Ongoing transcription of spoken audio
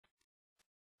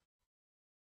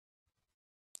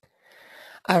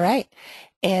All right,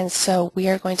 and so we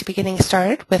are going to be getting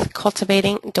started with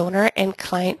cultivating donor and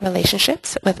client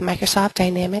relationships with Microsoft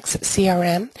Dynamics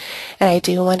CRM. And I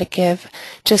do want to give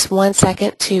just 1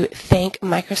 second to thank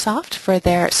Microsoft for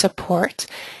their support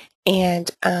and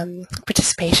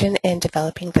participation in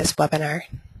developing this webinar.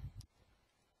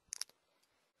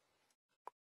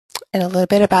 And a little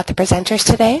bit about the presenters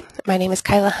today. My name is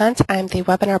Kyla Hunt. I'm the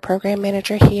Webinar Program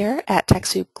Manager here at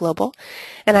TechSoup Global,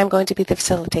 and I'm going to be the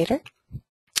facilitator.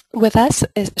 With us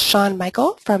is Shawn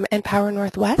Michael from NPower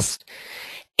Northwest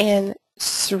and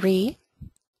Sri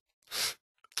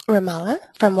Remala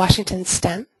from Washington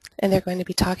STEM. And they're going to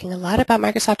be talking a lot about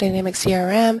Microsoft Dynamics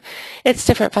CRM, its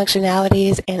different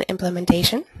functionalities and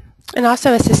implementation. And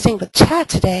also assisting with chat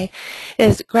today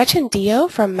is Gretchen Dio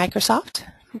from Microsoft,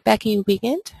 Becky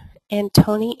Wiegand, and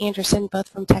Tony Anderson, both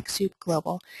from TechSoup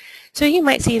Global. So you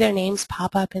might see their names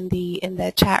pop up in the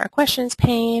chat or questions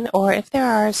pane, or if there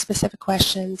are specific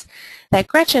questions that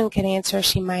Gretchen can answer,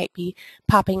 she might be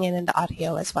popping in the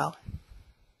audio as well.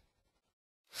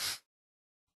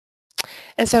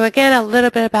 And so again, a little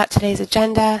bit about today's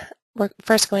agenda. We're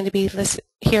first going to be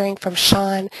hearing from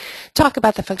Shawn talk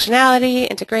about the functionality,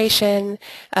 integration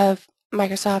of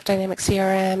Microsoft Dynamics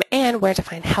CRM, and where to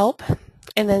find help.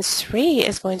 And then Sri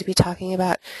is going to be talking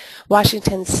about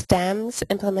Washington STEM's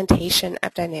implementation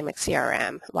of Dynamics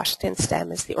CRM. Washington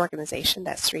STEM is the organization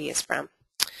that Sri is from.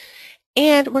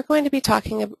 And we're going to be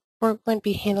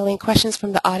handling questions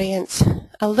from the audience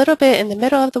a little bit in the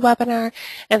middle of the webinar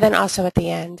and then also at the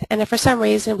end. And if for some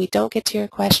reason we don't get to your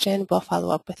question, we'll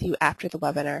follow up with you after the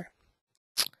webinar.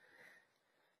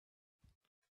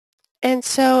 And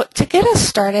so to get us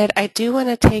started, I do want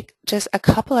to take just a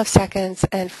couple of seconds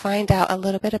and find out a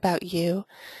little bit about you.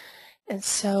 And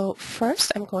so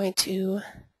first I'm going to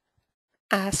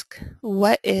ask,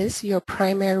 what is your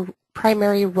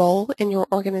primary role in your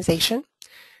organization?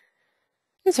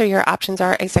 And so your options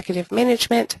are executive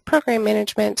management, program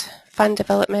management, fund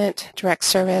development, direct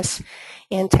service,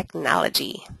 and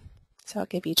technology. So I'll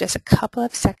give you just a couple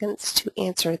of seconds to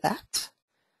answer that.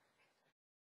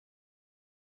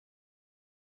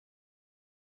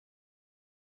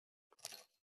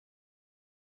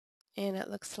 And it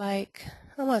looks like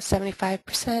almost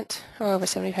 75% or over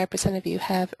 75% of you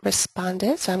have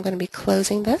responded. So I'm going to be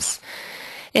closing this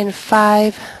in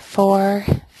 5, 4,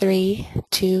 3,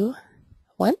 2,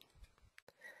 1.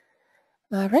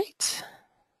 All right.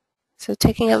 So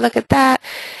taking a look at that,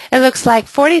 it looks like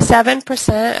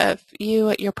 47% of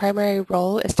you, your primary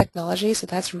role is technology, so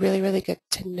that's really, really good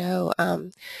to know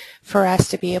for us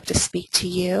to be able to speak to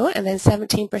you. And then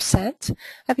 17%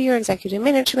 of your executive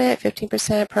management,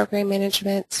 15% program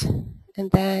management,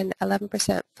 and then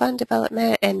 11% fund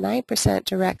development, and 9%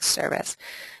 direct service.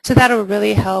 So that'll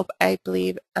really help, I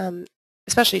believe,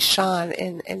 especially Shawn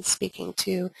in speaking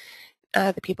to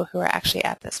the people who are actually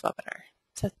at this webinar.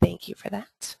 So thank you for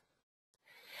that.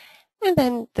 And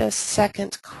then the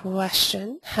second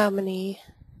question, how many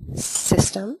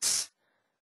systems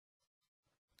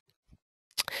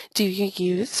do you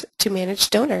use to manage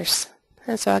donors?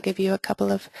 And so I'll give you a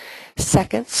couple of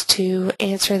seconds to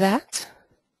answer that.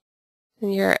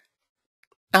 And your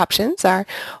options are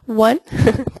 1,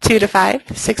 2 to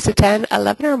 5, 6 to 10,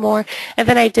 11 or more. And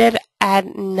then I did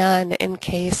add none in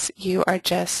case you are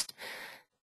just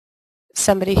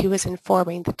somebody who is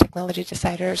informing the technology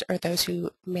deciders or those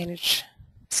who manage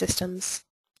systems.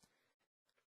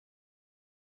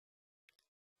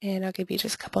 And I'll give you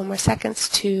just a couple more seconds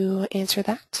to answer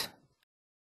that.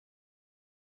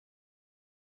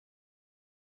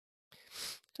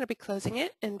 I'll be closing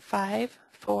it in 5,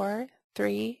 4,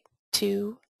 3,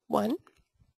 2, 1.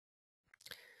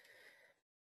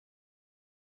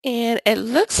 And it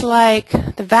looks like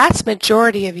the vast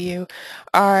majority of you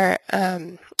are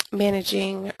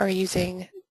managing or using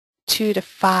 2 to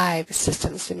 5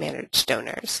 systems to manage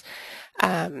donors.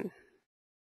 15%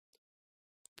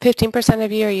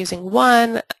 of you are using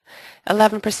 1,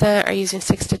 11% are using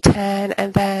 6 to 10,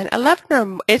 and then 11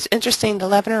 or it's interesting, the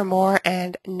 11 or more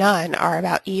and none are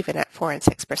about even at 4 and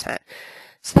 6%.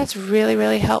 So that's really,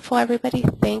 really helpful, everybody.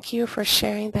 Thank you for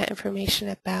sharing that information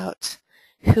about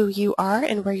who you are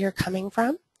and where you're coming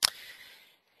from.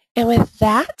 And with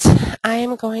that, I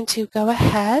am going to go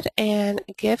ahead and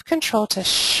give control to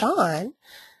Shawn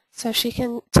so she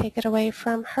can take it away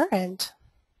from her end.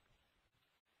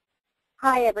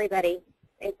 Hi, everybody.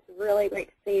 It's really great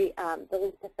to see the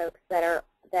list of folks that are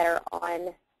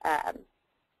on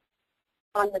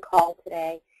the call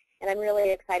today, and I'm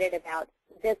really excited about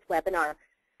this webinar.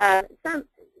 Some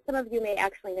of you may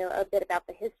actually know a bit about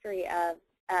the history of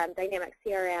Dynamics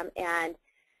CRM and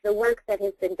the work that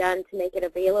has been done to make it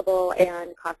available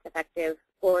and cost-effective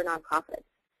for nonprofits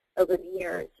over the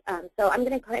years. So I'm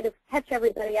going to kind of catch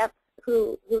everybody up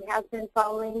who has been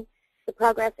following the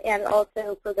progress, and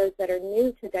also for those that are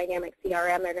new to Dynamics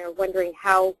CRM and are wondering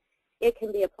how it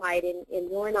can be applied in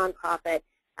your nonprofit.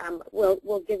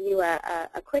 We'll give you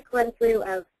a quick run-through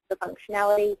of the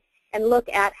functionality and look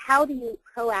at how do you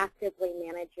proactively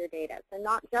manage your data. So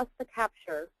not just the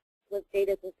capture with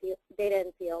data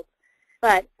in fields,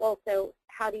 but also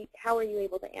how are you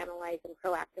able to analyze and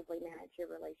proactively manage your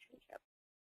relationship.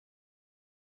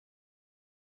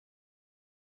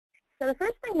 So the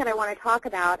first thing that I want to talk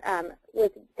about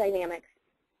with Dynamics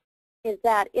is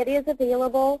that it is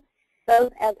available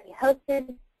both as a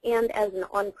hosted and as an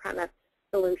on-premise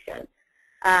solution.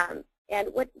 And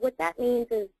what that means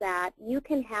is that you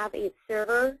can have a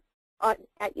server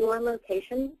at your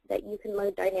location that you can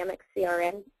load Dynamics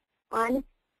CRM on,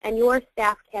 and your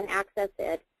staff can access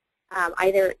it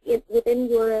either within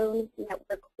your own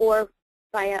network or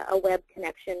via a web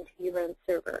connection to your own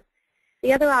server.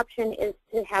 The other option is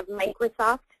to have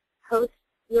Microsoft host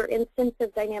your instance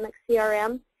of Dynamics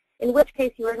CRM, in which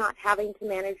case you are not having to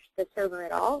manage the server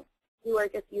at all. You are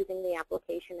just using the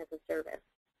application as a service.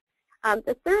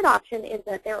 The third option is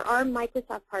that there are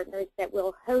Microsoft partners that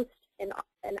will host an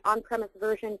on-premise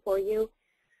version for you,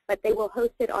 but they will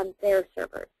host it on their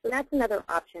server. So that's another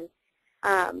option.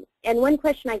 And one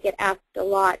question I get asked a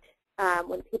lot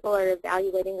when people are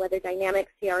evaluating whether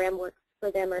Dynamics CRM works for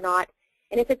them or not,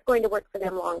 and if it's going to work for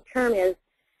them long term, is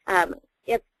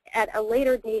if at a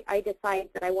later date I decide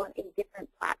that I want a different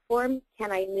platform,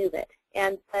 can I move it?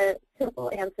 And the simple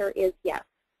answer is yes.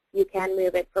 You can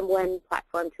move it from one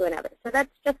platform to another. So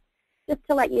that's just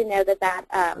to let you know that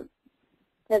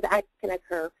can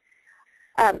occur.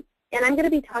 And I'm going to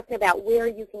be talking about where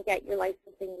you can get your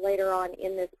licensing later on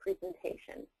in this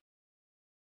presentation.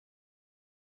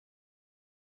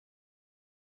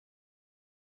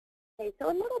 Okay, so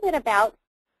a little bit about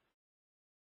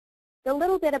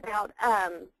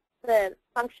the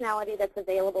functionality that's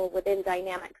available within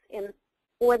Dynamics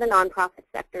for the nonprofit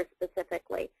sector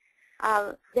specifically.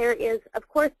 There is, of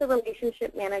course, the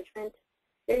relationship management.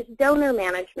 There's donor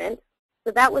management.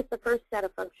 So that was the first set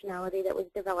of functionality that was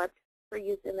developed for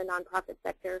use in the nonprofit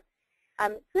sector.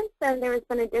 Since then, there has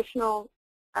been additional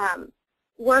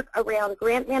work around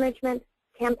grant management,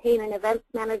 campaign and events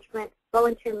management,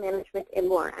 volunteer management, and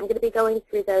more. I'm going to be going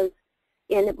through those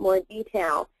in more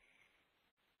detail.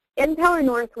 NPower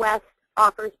Northwest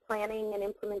offers planning and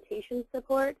implementation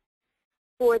support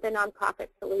for the nonprofit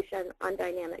solution on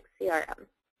Dynamics CRM.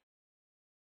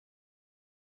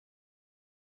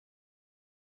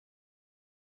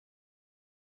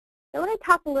 I want to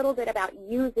talk a little bit about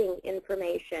using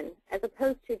information as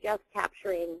opposed to just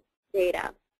capturing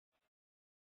data.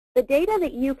 The data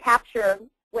that you capture,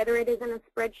 whether it is in a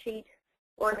spreadsheet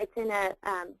or it's in a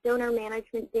donor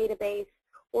management database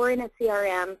or in a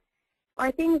CRM, are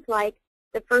things like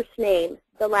the first name,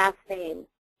 the last name,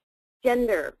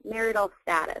 gender, marital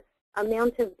status,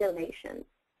 amount of donation,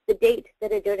 the date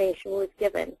that a donation was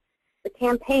given, the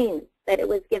campaign that it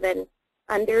was given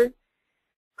under,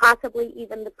 possibly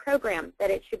even the program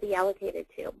that it should be allocated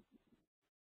to.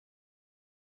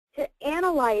 To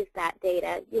analyze that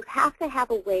data, you have to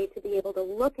have a way to be able to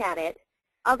look at it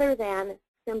other than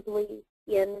simply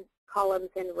in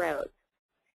columns and rows.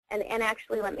 And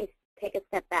actually, let me take a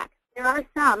step back. There are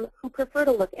some who prefer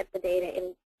to look at the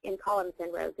data in columns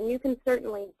and rows, and you can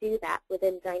certainly do that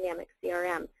within Dynamics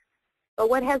CRM. But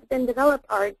what has been developed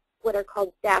are what are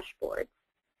called dashboards.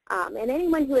 And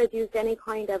anyone who has used any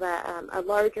kind of a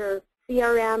larger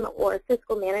CRM or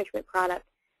fiscal management product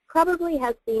probably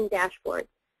has seen dashboards.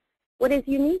 What is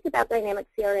unique about Dynamics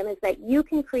CRM is that you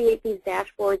can create these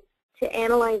dashboards to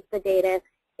analyze the data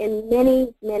in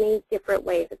many, many different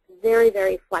ways. It's very,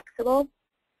 very flexible.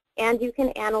 And you can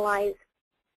analyze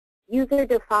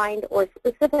user-defined or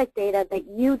specific data that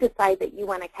you decide that you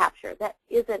want to capture that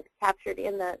isn't captured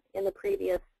in the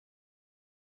previous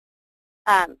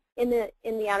in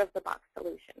the out-of-the-box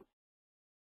solution.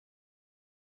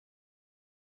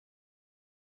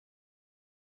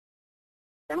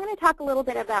 So I'm going to talk a little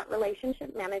bit about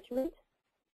relationship management.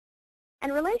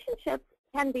 And relationships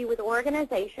can be with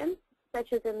organizations,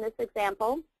 such as in this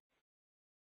example,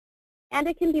 and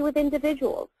it can be with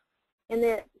individuals in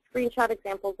the screenshot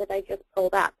examples that I just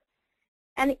pulled up.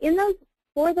 And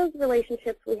for those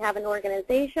relationships, we have an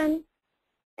organization,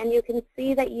 and you can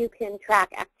see that you can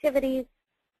track activities,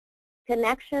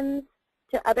 connections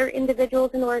to other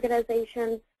individuals and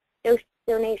organizations,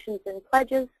 donations and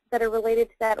pledges that are related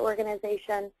to that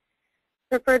organization,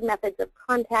 preferred methods of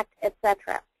contact,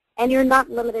 etc. And you're not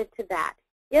limited to that.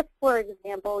 If, for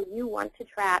example, you want to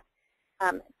track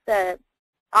the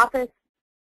office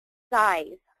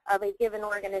size of a given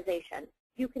organization,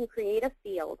 you can create a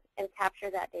field and capture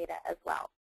that data as well.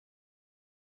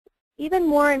 Even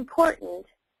more important,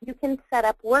 you can set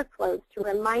up workflows to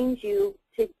remind you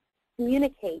to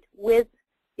communicate with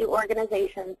the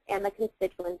organizations and the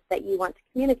constituents that you want to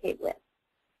communicate with.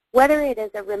 Whether it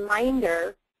is a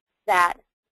reminder that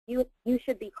you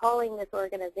should be calling this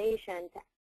organization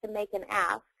to make an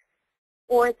ask,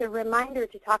 or it's a reminder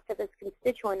to talk to this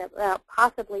constituent about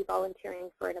possibly volunteering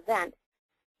for an event,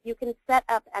 you can set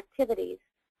up activities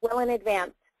well in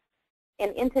advance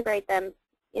and integrate them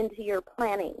into your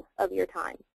planning of your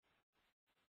time.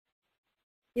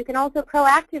 You can also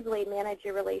proactively manage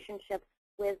your relationships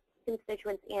with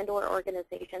constituents and or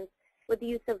organizations with the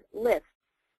use of lists.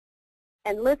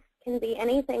 And lists can be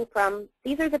anything from,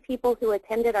 these are the people who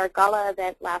attended our gala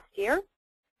event last year,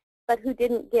 but who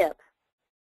didn't give.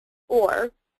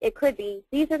 Or it could be,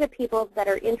 these are the people that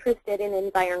are interested in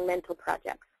environmental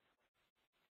projects.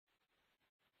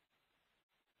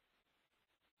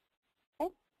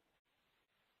 Okay.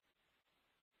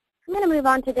 I'm going to move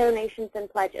on to donations and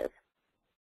pledges.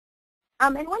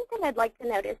 And one thing I'd like to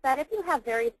note is that if you have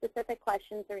very specific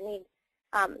questions or need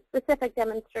specific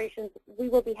demonstrations, we're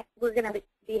going to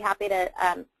be happy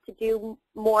to do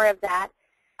more of that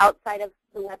outside of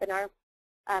the webinar.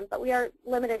 But we are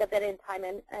limited a bit in time,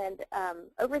 and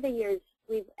over the years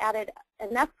we've added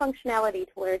enough functionality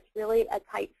to where it's really a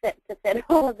tight fit to fit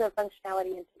all of the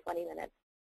functionality into 20 minutes.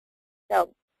 So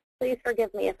please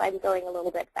forgive me if I'm going a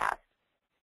little bit fast.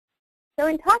 So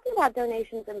in talking about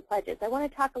donations and pledges, I want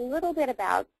to talk a little bit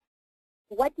about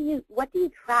what do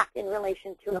you track in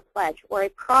relation to a pledge or a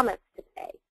promise to pay.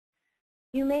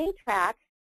 You may track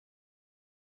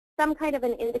some kind of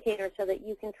an indicator so that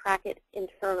you can track it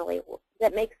internally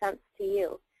that makes sense to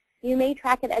you. You may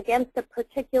track it against a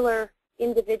particular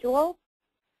individual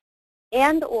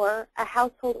and or a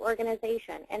household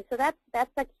organization. And so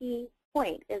that's a key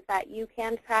point, is that you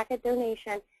can track a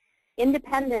donation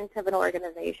independent of an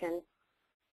organization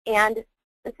and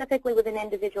specifically with an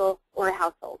individual or a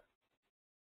household.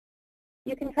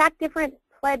 You can track different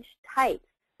pledge types.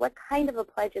 What kind of a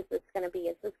pledge is this going to be?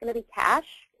 Is this going to be cash?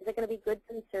 Is it going to be goods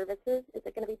and services? Is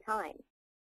it going to be time?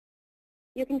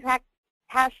 You can track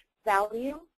cash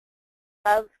value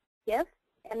of gifts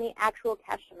and the actual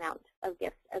cash amount of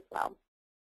gifts as well.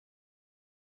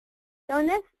 So in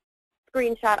this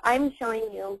screenshot, I'm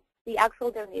showing you the actual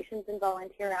donations and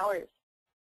volunteer hours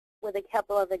with a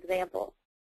couple of examples.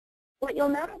 What you'll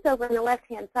notice over on the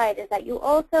left-hand side is that you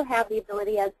also have the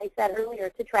ability, as I said earlier,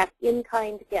 to track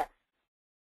in-kind gifts.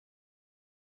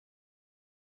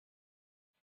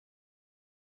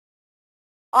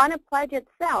 On a pledge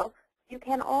itself, you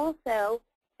can also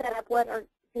set up what are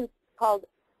called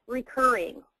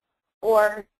recurring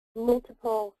or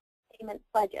multiple payment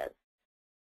pledges.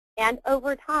 And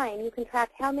over time, you can track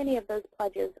how many of those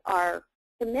pledges are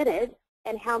submitted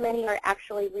and how many are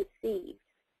actually received.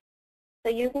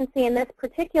 So you can see in this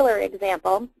particular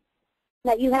example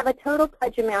that you have a total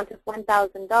pledge amount of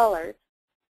 $1,000,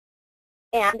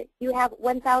 and you have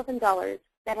 $1,000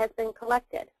 that has been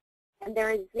collected, and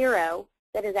there is 0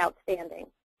 that is outstanding.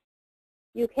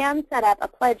 You can set up a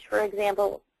pledge, for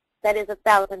example, that is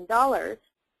 $1,000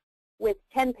 with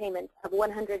 10 payments of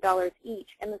 $100 each,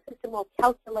 and the system will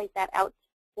calculate that out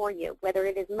for you, whether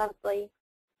it is monthly,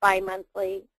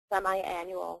 bi-monthly,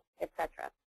 semi-annual, etc.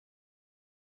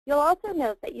 You'll also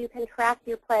note that you can track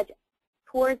your pledge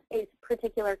towards a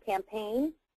particular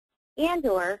campaign and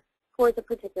or towards a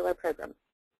particular program.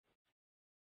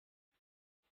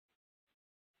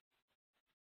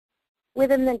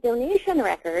 Within the donation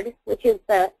record, which is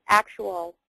the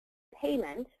actual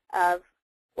payment of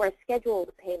or a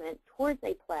scheduled payment towards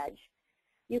a pledge,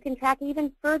 you can track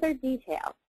even further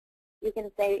detail. You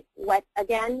can say what,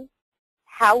 again,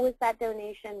 how was that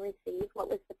donation received? What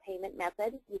was the payment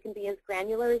method? You can be as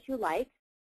granular as you like.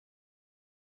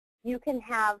 You can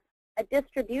have a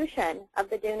distribution of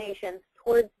the donations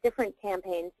towards different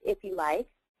campaigns if you like.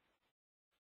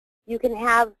 You can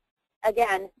have,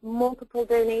 again, multiple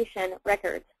donation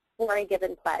records for a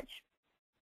given pledge.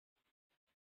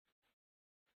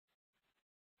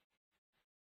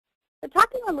 So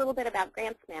talking a little bit about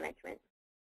grants management.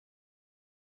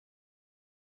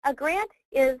 A grant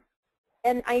is,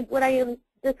 and what I am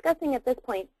discussing at this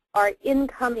point are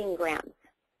incoming grants.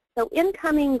 So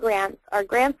incoming grants are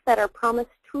grants that are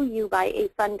promised to you by a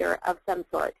funder of some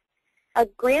sort. A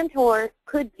grantor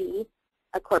could be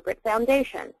a corporate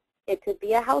foundation. It could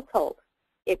be a household.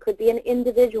 It could be an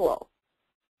individual.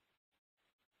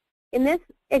 In this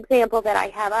example that I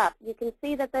have up, you can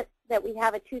see that we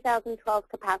have a 2012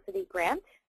 capacity grant,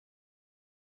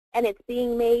 and it's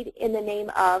being made in the name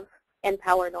of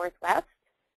NPower Northwest,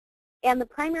 and the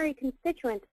primary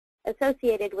constituent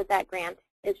associated with that grant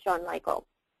is Shawn Michael.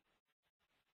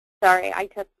 Sorry, I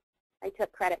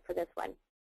took credit for this one.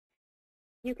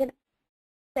 You can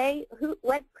say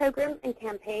what program and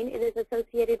campaign it is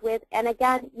associated with, and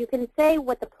again, you can say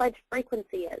what the pledge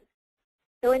frequency is.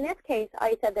 So in this case,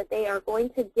 I said that they are going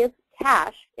to give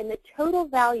cash in the total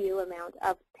value amount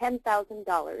of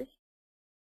 $10,000,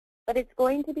 but it's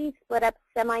going to be split up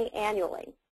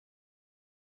semi-annually.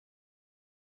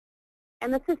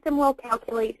 And the system will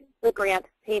calculate the grant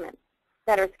payments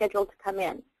that are scheduled to come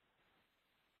in.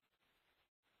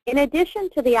 In addition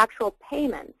to the actual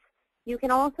payments, you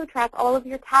can also track all of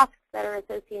your tasks that are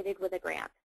associated with a grant.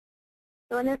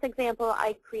 So in this example,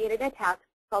 I created a task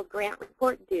called Grant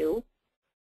Report Due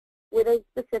with a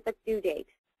specific due date.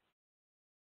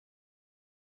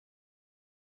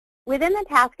 Within the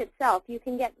task itself, you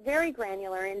can get very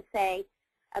granular and say,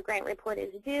 a grant report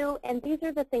is due, and these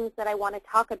are the things that I want to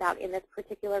talk about in this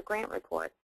particular grant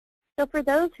report. So for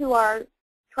those who are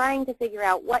trying to figure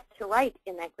out what to write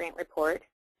in that grant report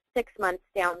 6 months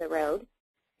down the road,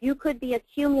 you could be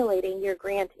accumulating your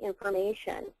grant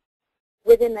information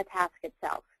within the task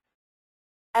itself,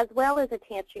 as well as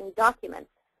attaching documents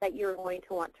that you're going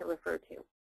to want to refer to.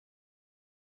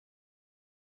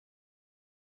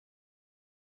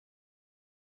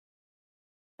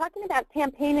 Talking about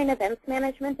campaign and events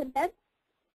management a bit,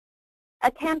 a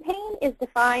campaign is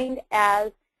defined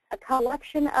as a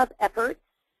collection of efforts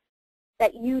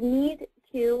that you need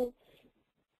to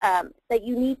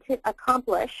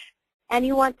accomplish, and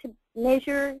you want to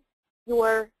measure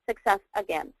your success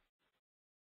against.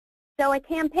 So a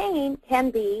campaign can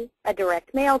be a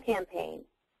direct mail campaign,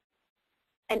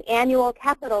 an annual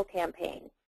capital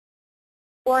campaign,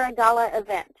 or a gala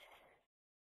event.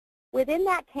 Within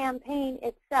that campaign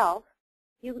itself,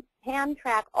 you can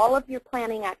track all of your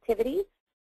planning activities,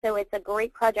 so it's a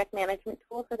great project management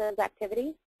tool for those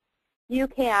activities. You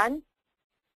can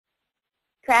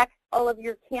track all of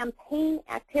your campaign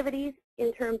activities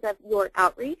in terms of your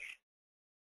outreach.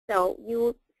 So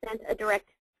you sent a direct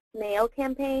mail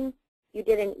campaign, you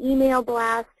did an email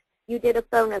blast, you did a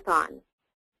phone-a-thon.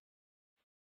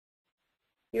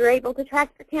 You're able to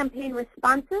track your campaign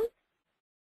responses,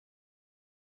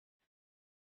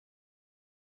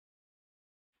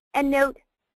 and note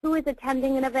who is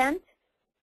attending an event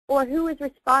or who is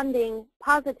responding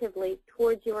positively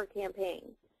towards your campaign.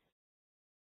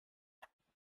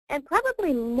 And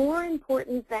probably more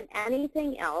important than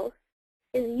anything else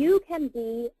is you can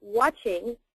be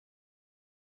watching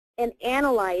and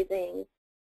analyzing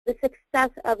the success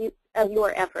of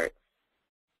your efforts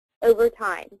over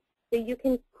time. So you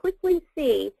can quickly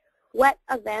see what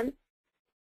events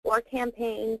or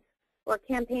campaigns or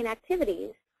campaign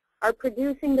activities are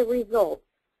producing the results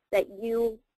that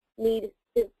you need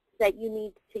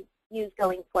to use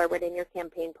going forward in your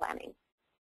campaign planning.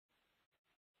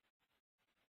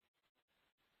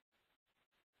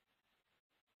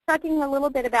 Talking a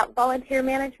little bit about volunteer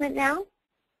management now. I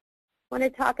want to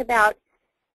talk about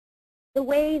the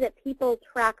way that people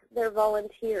track their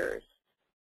volunteers.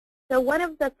 So one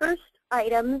of the first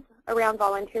items around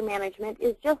volunteer management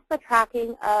is just the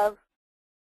tracking of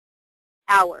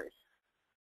hours.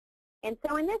 And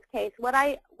so in this case, what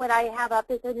I have up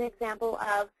is an example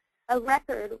of a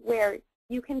record where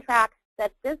you can track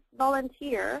that this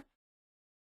volunteer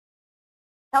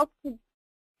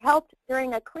helped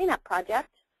during a cleanup project,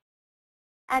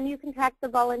 and you can track the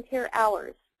volunteer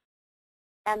hours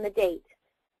and the date.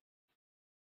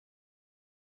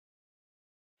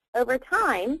 Over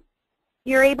time,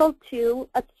 you're able to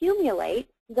accumulate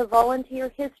the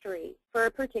volunteer history for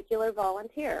a particular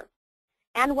volunteer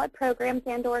and what programs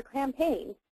and or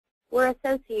campaigns were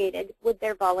associated with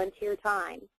their volunteer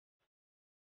time.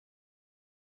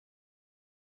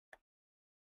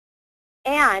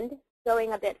 And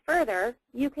going a bit further,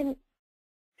 you can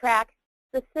track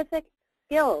specific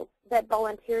skills that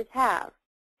volunteers have.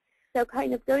 So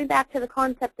kind of going back to the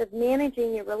concept of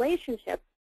managing your relationships,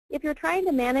 if you're trying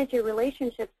to manage your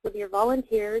relationships with your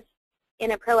volunteers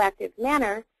in a proactive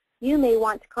manner, you may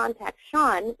want to contact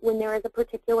Shawn when there is a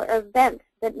particular event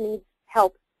that needs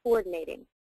help coordinating.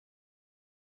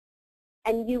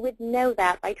 And you would know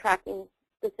that by tracking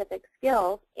specific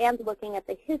skills and looking at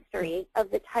the history of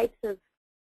the types of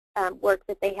work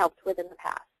that they helped with in the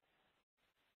past.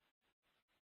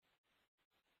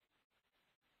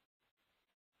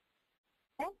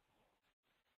 Okay.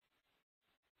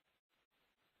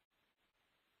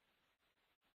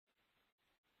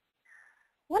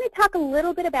 want to talk a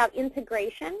little bit about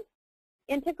integration.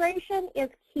 Integration is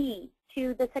key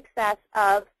to the success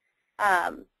of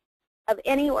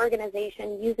any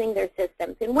organization using their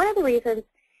systems. And one of the reasons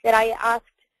that I asked,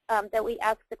 that we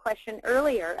asked the question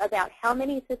earlier about how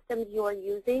many systems you are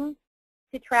using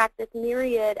to track this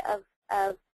myriad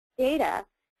of data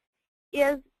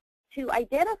is to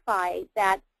identify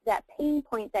that pain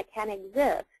point that can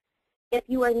exist if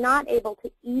you are not able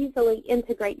to easily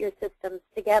integrate your systems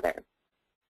together.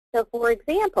 So for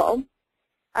example,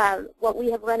 what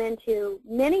we have run into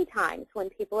many times when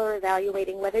people are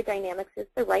evaluating whether Dynamics is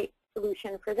the right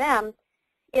solution for them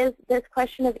is this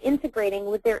question of integrating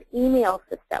with their email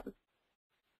system.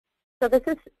 So this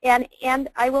is, and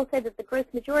I will say that the gross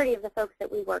majority of the folks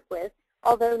that we work with,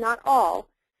 although not all,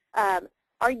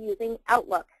 are using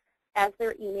Outlook as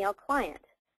their email client.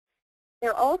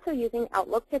 They're also using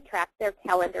Outlook to track their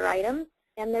calendar items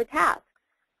and their tasks.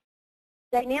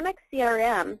 Dynamics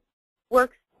CRM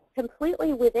works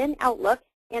completely within Outlook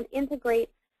and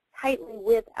integrates tightly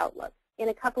with Outlook in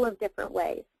a couple of different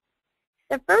ways.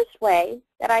 The first way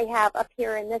that I have up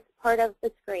here in this part of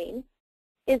the screen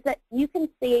is that you can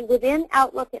see within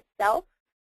Outlook itself,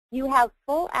 you have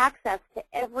full access to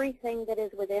everything that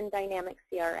is within Dynamics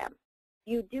CRM.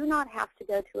 You do not have to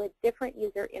go to a different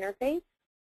user interface.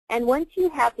 And once you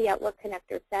have the Outlook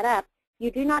connector set up,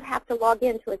 you do not have to log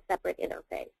into a separate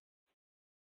interface.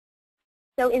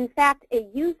 So in fact, a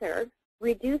user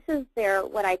reduces their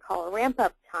what I call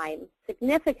ramp-up time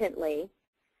significantly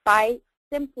by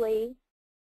simply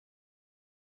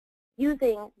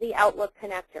using the Outlook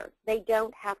connector. They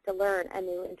don't have to learn a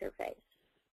new interface.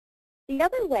 The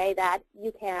other way that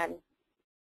you can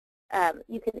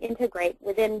integrate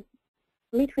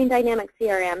between Dynamics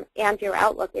CRM and your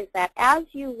Outlook is that as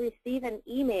you receive an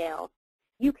email,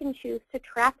 you can choose to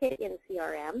track it in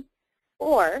CRM,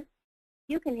 or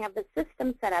you can have the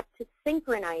system set up to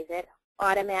synchronize it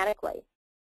automatically.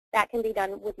 That can be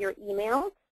done with your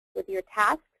emails, with your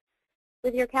tasks,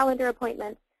 with your calendar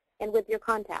appointments, and with your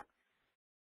contacts.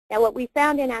 Now what we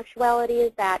found in actuality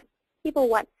is that people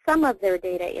want some of their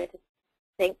data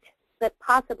synced, but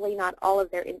possibly not all of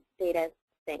their data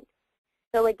synced.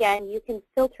 So again, you can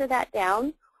filter that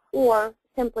down or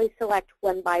simply select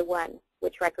one by one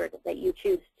which record that you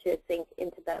choose to sync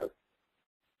into those.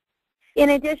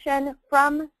 In addition,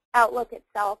 from Outlook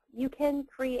itself, you can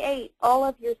create all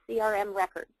of your CRM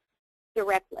records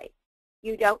directly.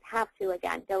 You don't have to,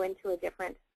 again, go into a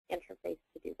different interface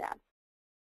to do that.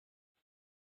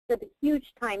 So it's a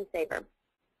huge time saver.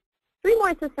 3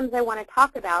 more systems I want to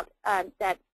talk about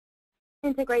that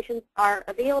integrations are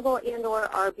available and or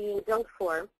are being built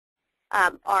for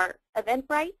are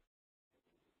Eventbrite,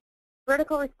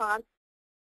 Vertical Response,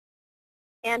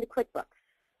 and QuickBooks.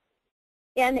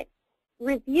 And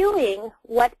reviewing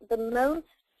what the most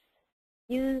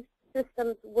used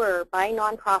systems were by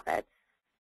nonprofits,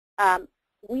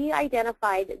 we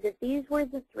identified that these were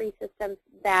the 3 systems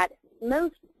that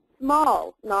most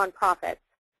small nonprofits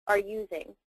are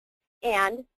using,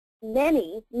 and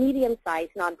many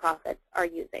medium-sized nonprofits are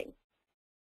using.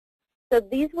 So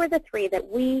these were the 3 that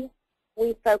we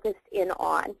focused in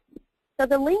on. So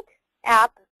the linked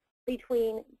app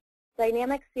between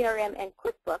Dynamics CRM and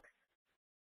QuickBooks,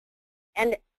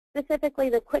 and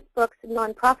specifically the QuickBooks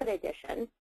Nonprofit Edition,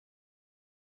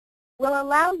 will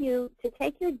allow you to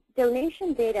take your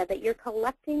donation data that you're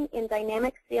collecting in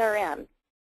Dynamics CRM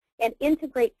and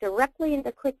integrate directly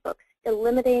into QuickBooks,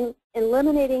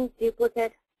 eliminating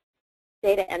duplicate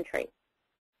data entry.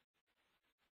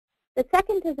 The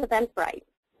second is Eventbrite.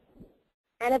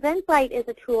 And Eventbrite is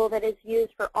a tool that is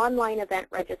used for online event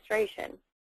registration.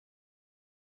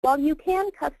 While you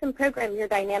can custom program your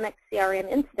Dynamics CRM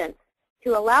instance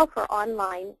to allow for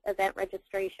online event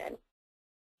registration,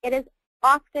 it is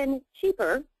often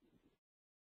cheaper,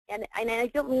 and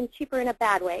I don't mean cheaper in a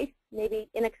bad way, maybe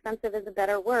inexpensive is a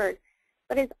better word,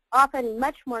 but it's often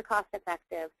much more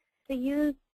cost-effective to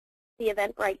use the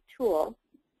Eventbrite tool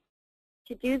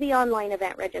to do the online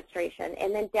event registration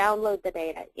and then download the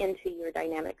data into your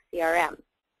Dynamics CRM.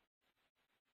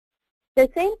 The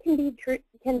same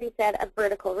can be said of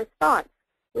Vertical Response,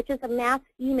 which is a mass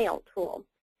email tool.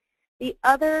 The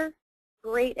other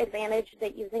great advantage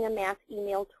that using a mass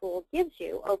email tool gives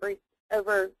you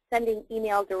over sending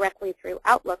email directly through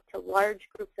Outlook to large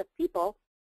groups of people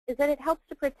is that it helps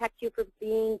to protect you from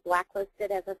being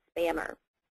blacklisted as a spammer.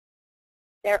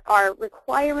 There are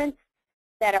requirements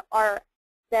that are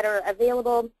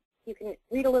available. You can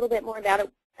read a little bit more about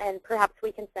it, and perhaps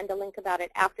we can send a link about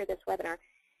it after this webinar,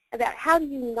 about how do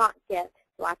you not get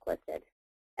blacklisted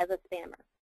as a spammer.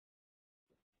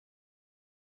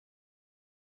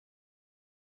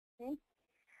 Okay.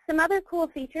 Some other cool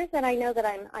features, and I know that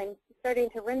I'm starting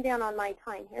to run down on my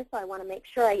time here, so I want to make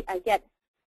sure I get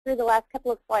through the last couple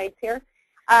of slides here.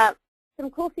 Some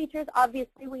cool features,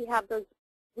 obviously, we have those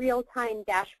real-time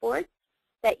dashboards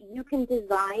that you can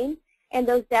design, and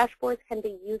those dashboards can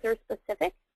be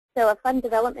user-specific. So a fund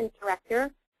development director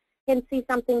can see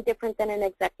something different than an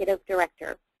executive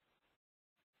director.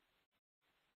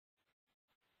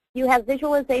 You have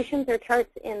visualizations or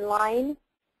charts in line,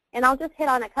 and I'll just hit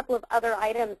on a couple of other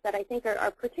items that I think are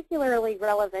particularly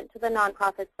relevant to the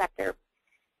nonprofit sector.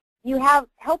 You have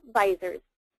help advisors.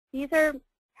 These are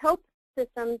help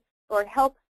systems or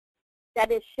help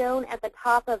that is shown at the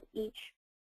top of each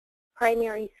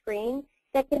primary screen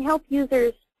that can help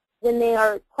users when they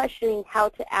are questioning how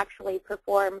to actually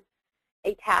perform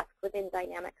a task within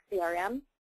Dynamics CRM.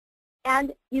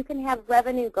 And you can have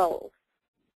revenue goals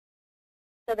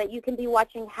so that you can be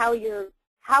watching how you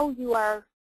are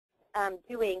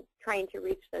doing trying to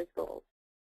reach those goals.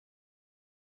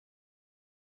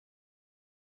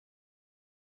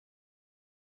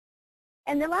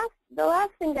 And the last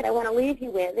thing that I want to leave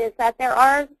you with is that there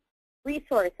are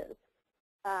resources.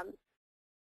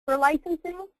 For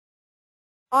licensing,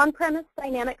 on-premise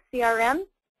Dynamics CRM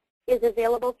is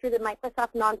available through the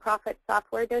Microsoft Nonprofit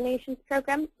Software Donations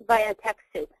Program via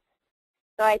TechSoup.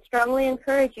 So I strongly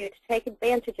encourage you to take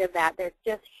advantage of that. There's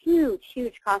just huge,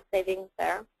 huge cost savings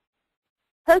there.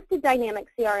 Hosted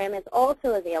Dynamics CRM is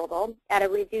also available at a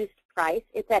reduced price.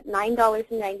 It's at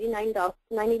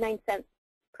 $9.99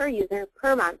 per user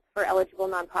per month for eligible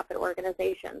nonprofit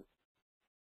organizations.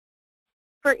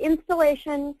 For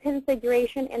installation,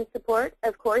 configuration, and support,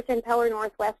 of course, NPower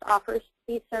Northwest offers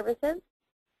these services.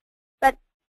 But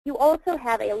you also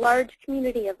have a large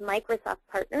community of Microsoft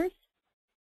partners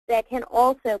that can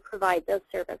also provide those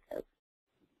services.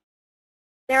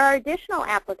 There are additional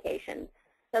applications.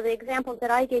 So the examples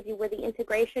that I gave you were the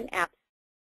integration apps.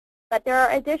 But there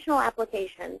are additional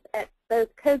applications at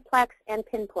both CodePlex and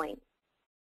Pinpoint.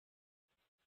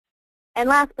 And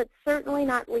last but certainly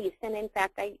not least, and in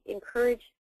fact I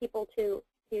encourage people to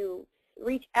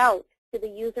reach out to the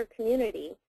user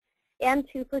community and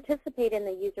to participate in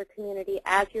the user community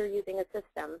as you're using a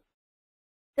system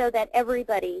so that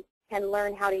everybody can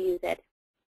learn how to use it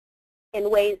in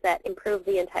ways that improve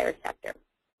the entire sector.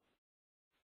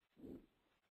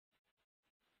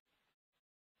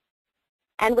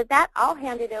 And with that, I'll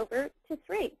hand it over to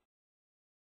Sri.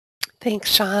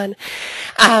 Thanks, Shawn.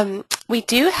 We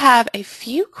do have a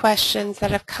few questions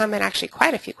that have come in, actually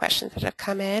quite a few questions that have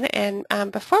come in. And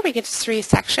before we get to Sri's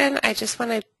section, I just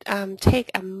want to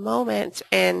take a moment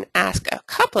and ask a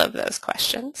couple of those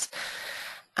questions.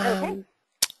 Okay.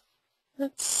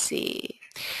 Let's see.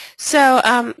 So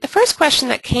the first question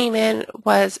that came in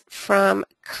was from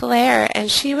Claire, and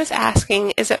she was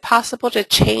asking, is it possible to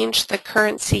change the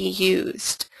currency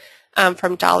used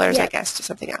from dollars, Yes. I guess, to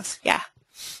something else? Yeah.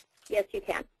 Yes, you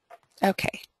can.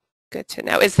 Okay. Good to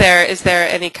know. Is there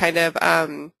any kind of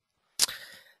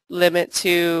limit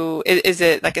to? Is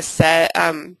it like a set?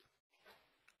 You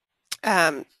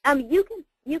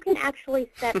can actually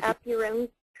set up your own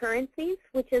currencies,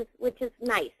 which is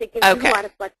nice. It gives you a lot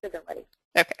of flexibility.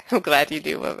 Okay, I'm glad you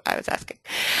knew what I was asking.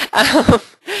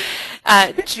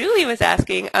 Julie was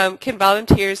asking, can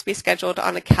volunteers be scheduled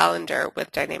on a calendar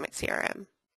with Dynamics CRM?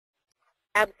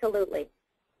 Absolutely.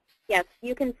 Yes,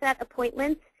 you can set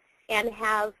appointments and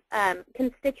have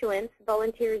constituents,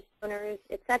 volunteers, donors,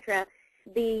 etc.,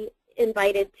 be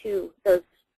invited to those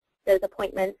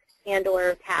appointments and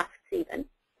or tasks even.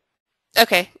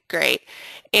 Okay, great.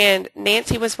 And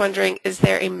Nancy was wondering, is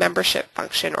there a membership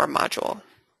function or module?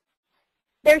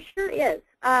 There sure is.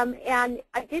 And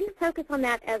I didn't focus on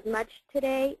that as much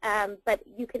today, but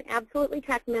you can absolutely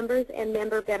track members and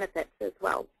member benefits as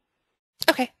well.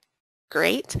 Okay,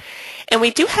 great. And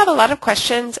we do have a lot of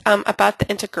questions about the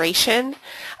integration.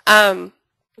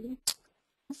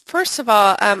 First of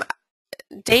all,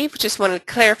 Dave just wanted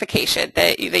clarification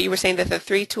that you were saying that the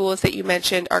 3 tools that you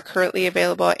mentioned are currently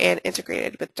available and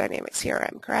integrated with Dynamics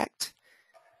CRM, correct?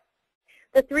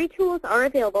 The 3 tools are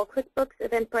available. QuickBooks,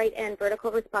 Eventbrite, and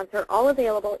Vertical Response are all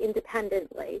available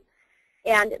independently.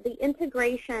 And the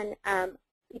integration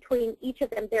between each of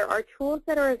them, there are tools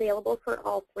that are available for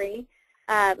all 3.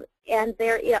 And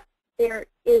there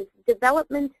is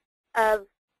development of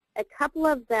a couple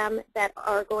of them that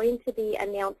are going to be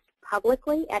announced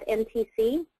publicly at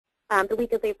NTC the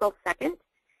week of April 2nd.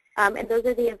 And those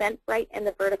are the Eventbrite and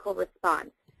the Vertical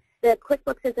Response. The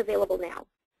QuickBooks is available now.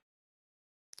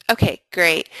 Okay,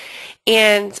 great.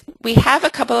 And we have a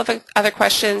couple of other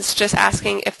questions just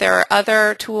asking if there are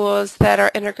other tools that are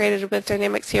integrated with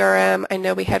Dynamics CRM. I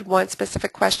know we had one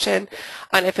specific question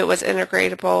on if it was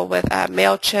integratable with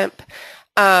MailChimp,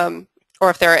 or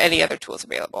if there are any other tools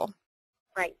available.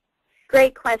 Right.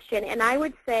 Great question. And I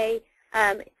would say,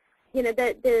 you know,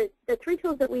 the three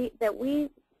tools that we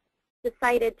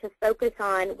decided to focus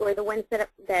on were the ones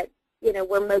that you know,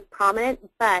 were most prominent.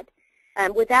 But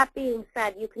with that being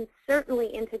said, you can certainly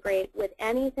integrate with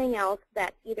anything else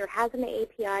that either has an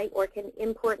API or can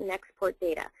import and export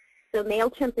data. So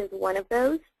MailChimp is one of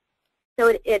those. So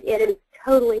it is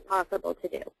totally possible to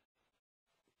do.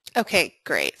 Okay,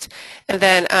 great. And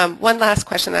then one last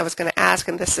question I was going to ask,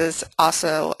 and this is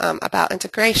also about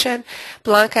integration.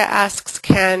 Blanca asks,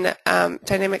 can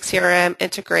Dynamics CRM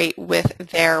integrate with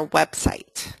their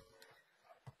website?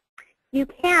 You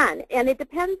can, and it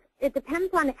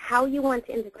depends on how you want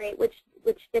to integrate, which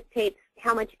dictates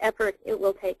how much effort it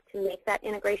will take to make that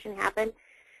integration happen.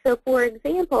 So for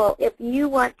example, if you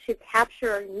want to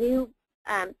capture new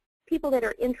people that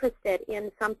are interested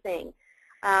in something,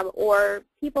 or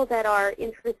people that are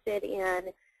interested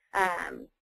in,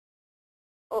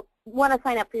 or want to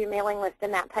sign up for your mailing list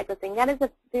and that type of thing, that is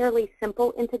a fairly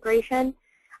simple integration.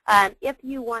 If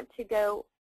you want to go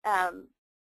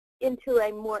into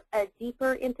a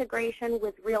deeper integration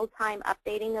with real-time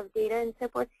updating of data and so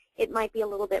forth, it might be a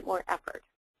little bit more effort.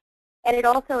 And it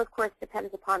also, of course,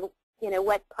 depends upon, you know,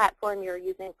 what platform you're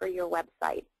using for your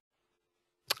website.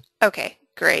 Okay,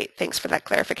 great. Thanks for that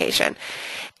clarification.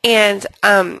 And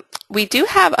we do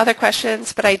have other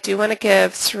questions, but I do want to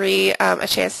give Sri a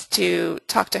chance to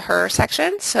talk to her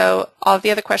section. So all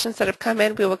the other questions that have come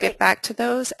in, we will get back to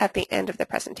those at the end of the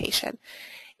presentation.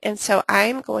 And so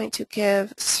I'm going to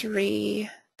give Sri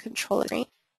control of the screen.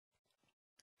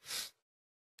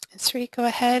 Sri, go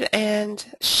ahead and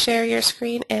share your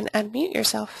screen and unmute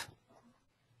yourself.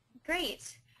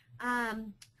 Great.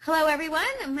 Hello, everyone.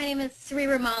 My name is Sri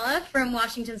Remala from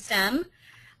Washington STEM.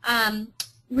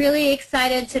 Really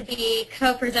excited to be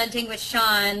co-presenting with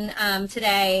Shawn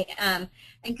today and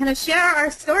kind of share our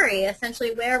story,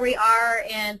 essentially where we are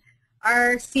in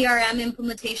our CRM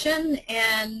implementation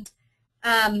and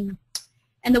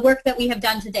the work that we have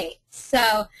done to date.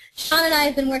 So Shawn and I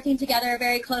have been working together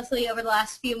very closely over the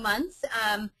last few months,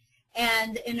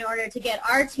 and in order to get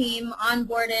our team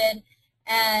onboarded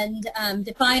and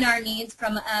define our needs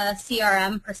from a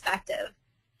CRM perspective.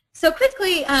 So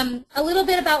quickly, a little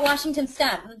bit about Washington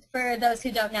STEM, for those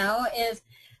who don't know, is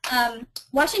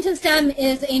Washington STEM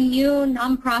is a new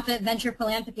nonprofit venture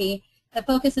philanthropy that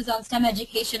focuses on STEM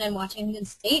education in Washington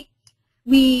State.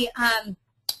 We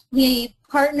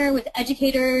partner with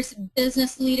educators,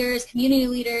 business leaders, community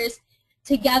leaders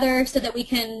together so that we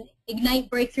can ignite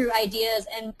breakthrough ideas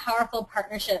and powerful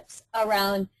partnerships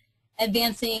around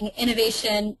advancing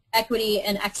innovation, equity,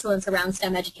 and excellence around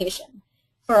STEM education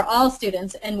for all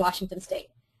students in Washington State,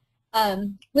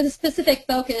 with a specific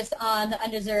focus on the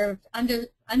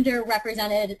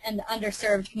underrepresented and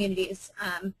underserved communities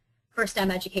for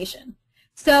STEM education.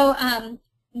 So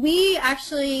we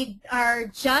actually are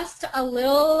just a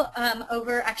little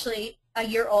over actually a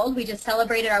year old. We just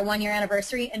celebrated our 1-year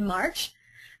anniversary in March.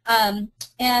 And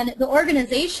the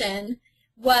organization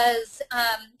was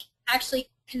actually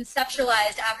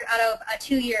conceptualized out of a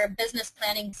 2-year business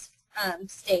planning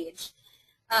stage.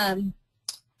 And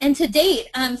to date,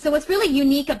 so what's really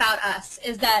unique about us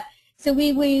is that, so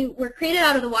we were created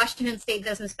out of the Washington State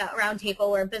Business Roundtable,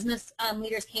 where business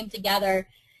leaders came together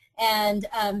and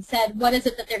said, what is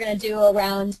it that they're going to do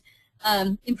around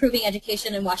improving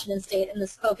education in Washington State and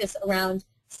this focus around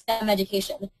STEM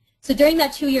education. So during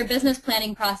that 2-year business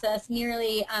planning process,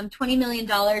 nearly $20 million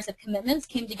of commitments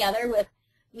came together with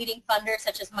leading funders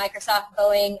such as Microsoft,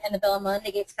 Boeing, and the Bill and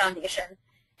Melinda Gates Foundation.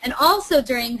 And also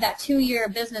during that 2-year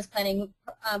business planning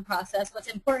process, what's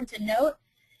important to note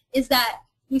is that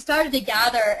we started to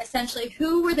gather essentially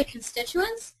who were the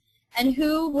constituents and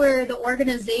who were the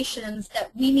organizations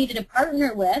that we needed to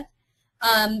partner with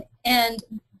and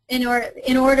in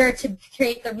order to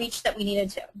create the reach that we needed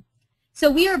to. So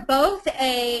we are both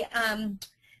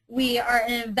we are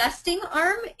an investing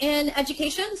arm in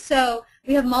education, so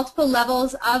we have multiple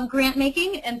levels of grant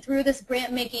making, and through this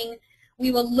grant making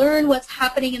we will learn what's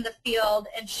happening in the field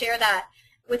and share that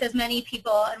with as many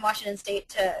people in Washington State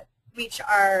to reach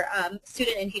our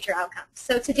student and teacher outcomes.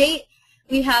 So to date,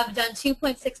 we have done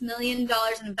 $2.6 million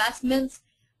in investments,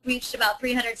 reached about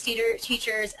 300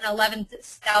 teachers and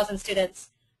 11,000 students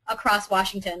across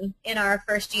Washington in our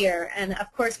first year. And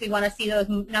of course, we want to see those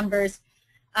numbers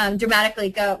dramatically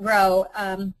grow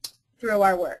through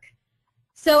our work.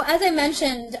 So as I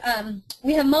mentioned,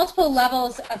 we have multiple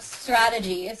levels of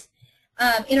strategies,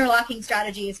 interlocking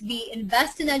strategies. We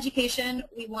invest in education.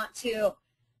 We want to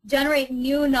generate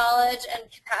new knowledge and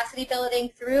capacity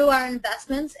building through our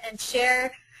investments and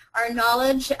share our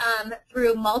knowledge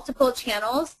through multiple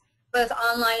channels, both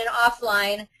online and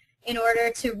offline, in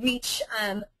order to reach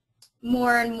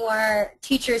more and more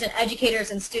teachers and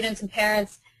educators and students and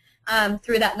parents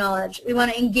through that knowledge. We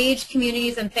want to engage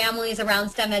communities and families around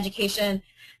STEM education,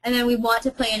 and then we want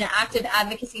to play an active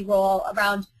advocacy role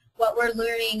around what we're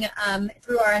learning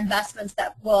through our investments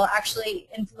that will actually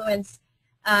influence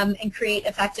and create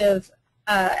effective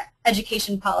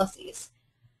education policies.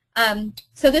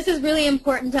 So this is really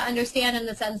important to understand in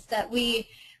the sense that we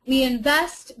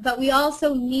invest, but we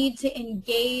also need to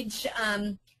engage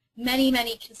many,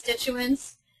 many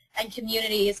constituents and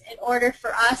communities in order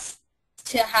for us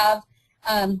to have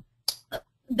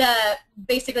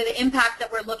basically the impact that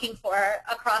we're looking for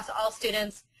across all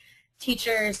students,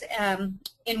 teachers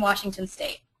in Washington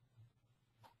State.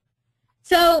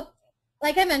 So,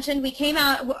 like I mentioned, we came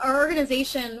out, our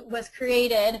organization was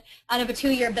created out of a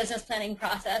 2-year business planning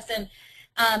process, and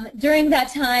during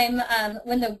that time,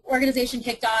 when the organization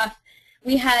kicked off,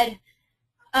 we had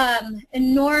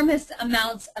enormous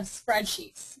amounts of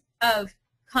spreadsheets of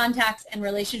contacts and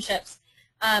relationships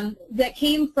that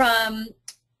came from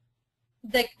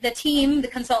the team, the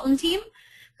consultant team,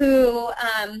 who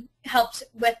helped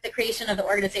with the creation of the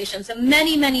organization. So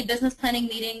many, many business planning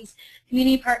meetings,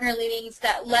 community partner meetings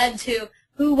that led to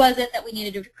who was it that we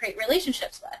needed to create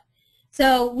relationships with.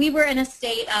 So we were in a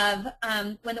state of,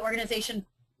 when the organization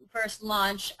first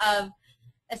launched, of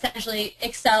essentially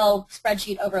Excel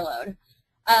spreadsheet overload.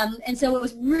 And so it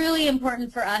was really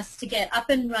important for us to get up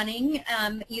and running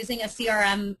using a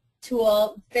CRM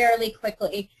tool fairly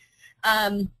quickly.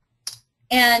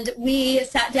 And we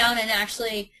sat down and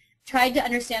actually tried to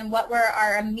understand what were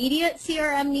our immediate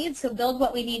CRM needs, so build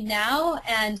what we need now,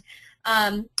 and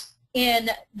in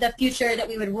the future that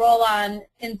we would roll on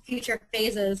in future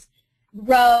phases,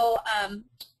 grow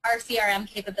our CRM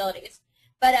capabilities.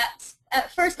 But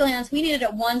at first glance, we needed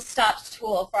a one-stop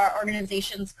tool for our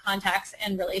organization's contacts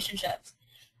and relationships.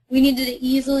 We needed to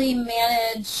easily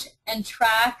manage and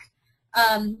track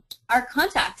our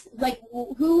contacts, like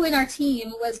who in our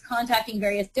team was contacting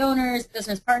various donors,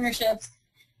 business partnerships,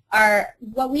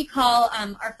 what we call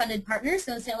our funded partners.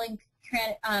 So instead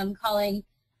of calling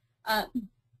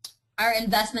our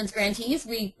investments grantees,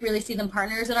 we really see them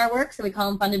partners in our work, so we call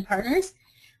them funded partners,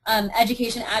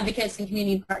 education advocates, and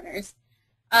community partners.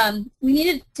 We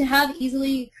needed to have to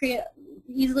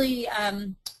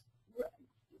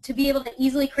be able to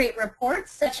easily create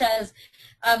reports, such as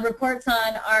reports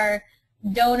on our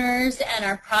donors and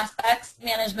our prospects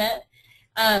management.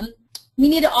 We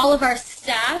needed all of our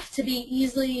staff to be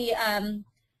easily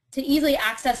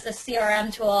access the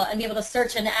CRM tool and be able to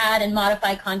search and add and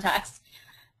modify contacts.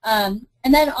 And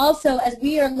then also, as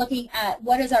we are looking at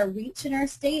what is our reach in our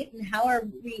state and how are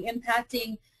we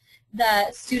impacting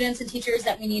the students and teachers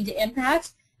that we need to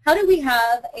impact, how do we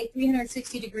have a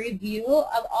 360-degree view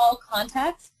of all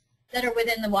contacts that are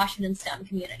within the Washington STEM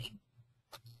community?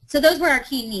 So those were our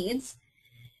key needs.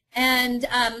 And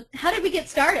how did we get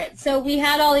started? So we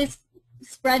had all these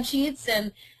spreadsheets,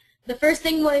 and the first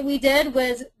thing we did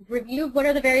was review what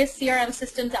are the various CRM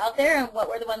systems out there and what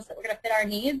were the ones that were going to fit our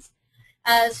needs.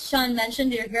 As Shawn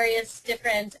mentioned, there are various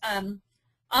different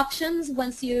options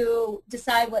once you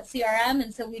decide what CRM,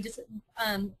 and so we just,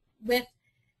 with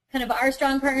kind of our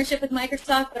strong partnership with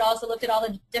Microsoft, but also looked at all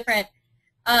the different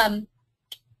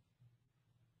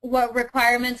what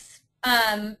requirements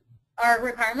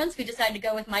we decided to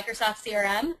go with Microsoft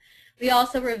CRM. We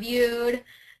also reviewed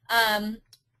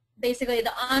basically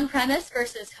the on-premise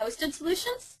versus hosted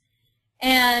solutions,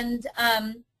 and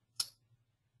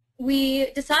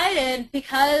we decided,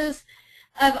 because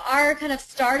of our kind of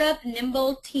startup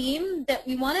nimble team, that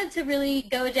we wanted to really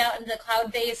go down the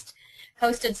cloud-based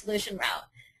hosted solution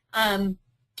route.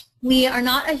 We are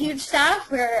not a huge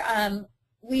staff.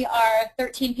 We are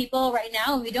 13 people right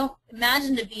now, and we don't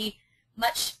imagine to be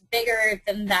much bigger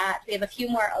than that. We have a few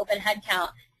more open headcount.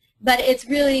 But it's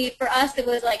really, for us, it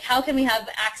was like, how can we have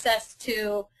access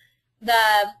to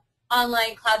the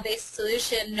online cloud-based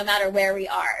solution no matter where we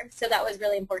are? So that was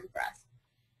really important for us.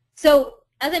 So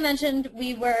as I mentioned,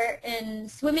 we were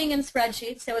swimming in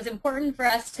spreadsheets, so it was important for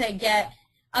us to get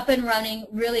up and running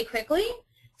really quickly.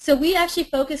 So we actually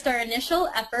focused our initial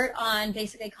effort on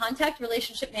basically contact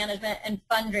relationship management and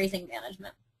fundraising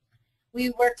management. We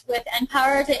worked with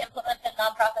NPower to implement the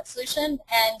nonprofit solution,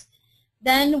 and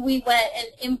then we went and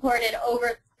imported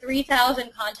over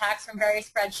 3,000 contacts from various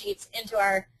spreadsheets into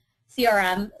our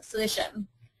CRM solution.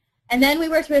 And then we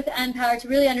worked with NPower to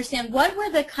really understand what were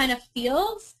the kind of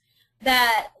fields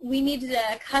that we needed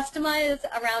to customize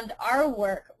around our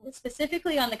work,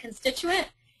 specifically on the constituent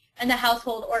and the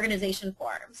household organization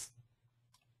forms.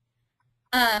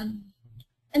 And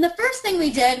the first thing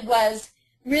we did was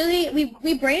really,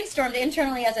 we brainstormed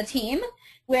internally as a team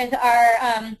with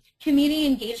our community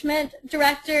engagement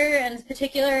director in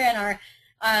particular, and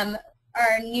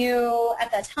our new,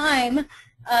 at that time,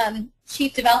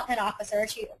 chief development officer,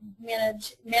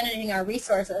 managing our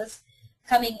resources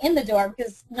coming in the door,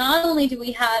 because not only do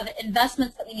we have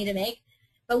investments that we need to make,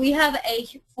 but we have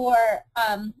for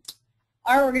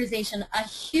our organization a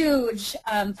huge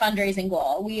fundraising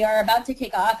goal. We are about to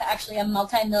kick off actually a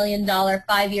multi-million-dollar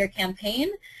 5-year campaign.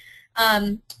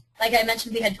 Like I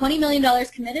mentioned, we had $20 million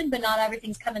committed, but not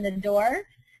everything's come in the door.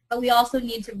 But we also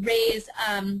need to raise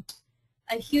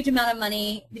a huge amount of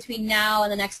money between now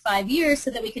and the next 5 years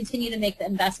so that we continue to make the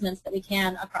investments that we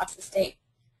can across the state.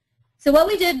 So what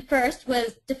we did first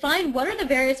was define what are the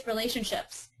various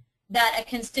relationships that a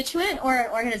constituent or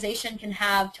an organization can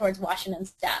have towards Washington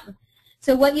STEM.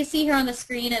 So what you see here on the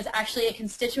screen is actually a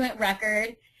constituent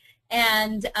record,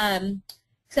 and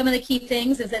some of the key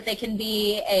things is that they can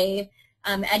be a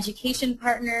education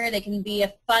partner, they can be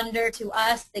a funder to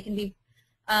us, they can be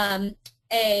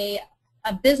a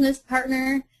business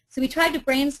partner. So we tried to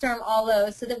brainstorm all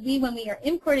those so that when we are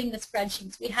importing the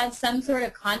spreadsheets, we had some sort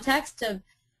of context of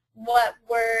what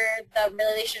were the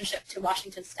relationship to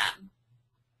Washington STEM.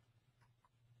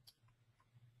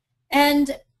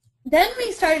 And then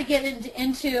we started to get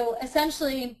into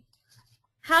essentially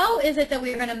how is it that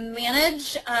we're going to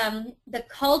manage the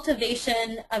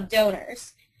cultivation of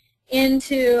donors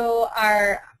into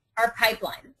our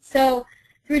pipeline. So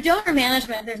through donor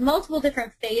management, there's multiple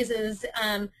different phases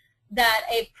that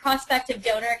a prospective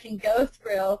donor can go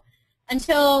through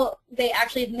until they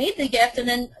actually have made the gift, and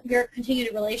then your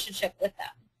continued relationship with them.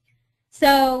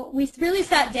 So we really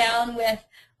sat down with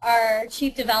our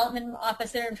chief development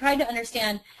officer and tried to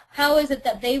understand how is it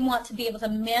that they want to be able to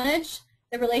manage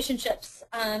the relationships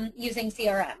using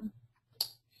CRM.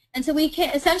 And so we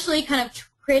essentially kind of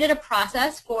created a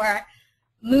process for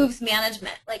moves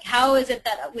management. Like, how is it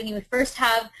that when you first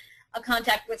have a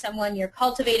contact with someone, you're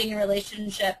cultivating a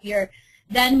relationship, you're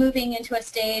then moving into a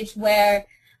stage where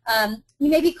you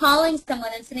may be calling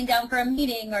someone and sitting down for a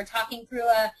meeting or talking through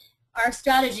our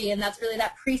strategy, and that's really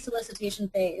that pre-solicitation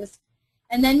phase.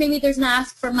 And then maybe there's an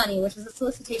ask for money, which is a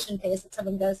solicitation phase that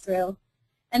someone goes through.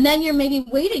 And then you're maybe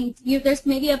waiting. There's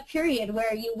maybe a period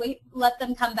where you let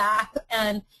them come back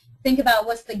and think about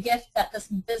what's the gift that this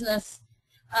business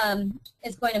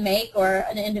is going to make, or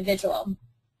an individual.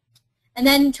 And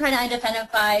then try to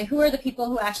identify who are the people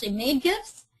who actually made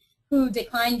gifts, who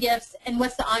declined gifts, and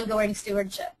what's the ongoing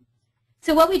stewardship.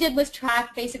 So what we did was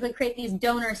basically create these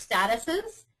donor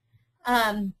statuses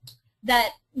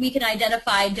that we can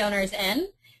identify donors in.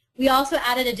 We also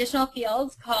added additional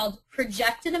fields called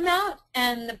projected amount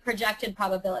and the projected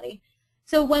probability.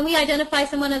 So when we identify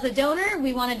someone as a donor,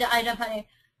 we wanted to identify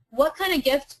what kind of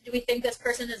gift do we think this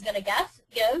person is going to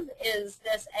give. Is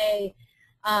this a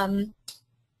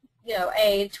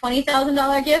a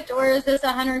 $20,000 gift, or is this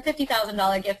a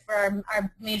 $150,000 gift for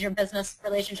our major business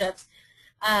relationships?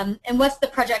 And what's the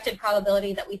projected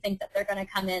probability that we think that they're going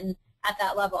to come in at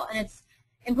that level? And it's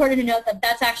important to note that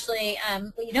that's actually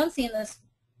what you don't see in this.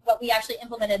 What we actually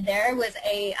implemented there was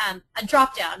a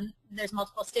drop down. There's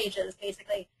multiple stages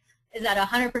basically. Is that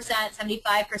 100%,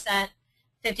 75%,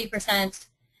 50%,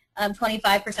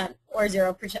 25%, or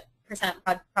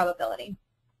 0% probability?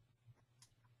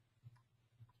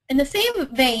 In the same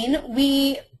vein,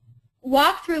 we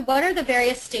walk through what are the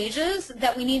various stages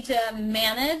that we need to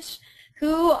manage,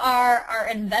 who are our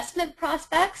investment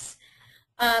prospects,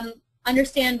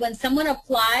 understand when someone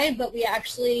applied but we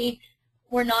actually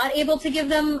were not able to give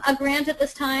them a grant at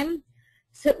this time,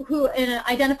 so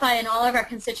identify in all of our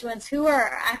constituents who are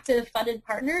our active funded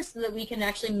partners so that we can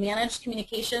actually manage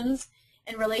communications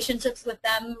and relationships with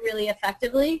them really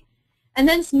effectively, and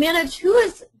then manage who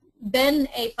has been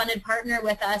a funded partner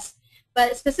with us,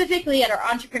 but specifically at our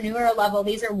entrepreneurial level,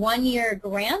 these are one-year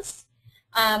grants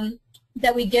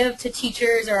that we give to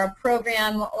teachers or a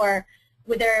program or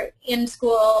with their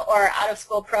in-school or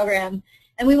out-of-school program.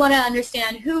 And we want to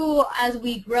understand who, as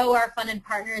we grow our funded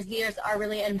partners, these are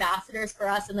really ambassadors for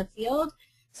us in the field.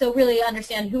 So really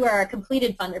understand who are our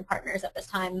completed funded partners at this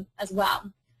time as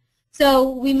well. So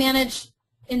we manage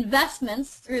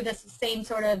investments through this same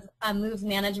sort of moves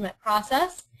management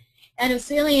process. And it's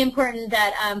really important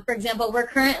that, for example, we're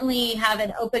currently have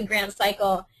an open grant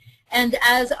cycle. And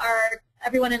as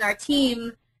everyone in our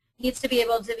team, needs to be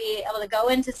able to go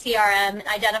into CRM and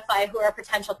identify who are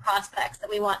potential prospects that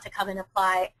we want to come and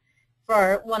apply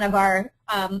for one of our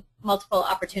multiple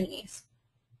opportunities.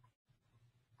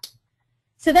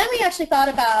 So then we actually thought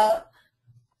about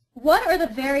what are the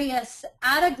various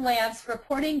at-a-glance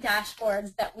reporting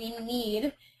dashboards that we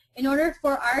need in order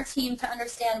for our team to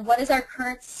understand what is our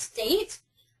current state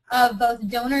of both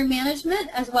donor management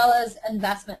as well as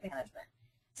investment management.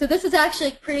 So this is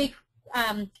actually pretty,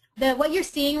 what you're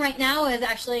seeing right now is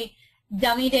actually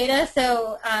dummy data,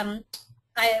 so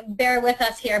bear with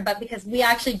us here, but because we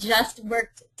actually just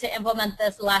worked to implement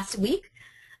this last week.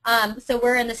 So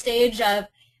we're in the stage of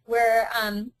we're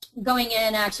going in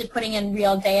and actually putting in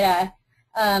real data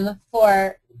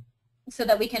so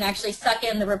that we can actually suck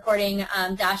in the reporting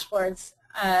dashboards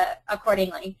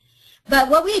accordingly. But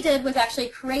what we did was actually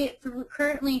create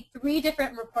currently 3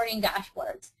 different reporting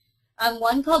dashboards.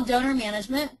 One called donor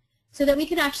management, so that we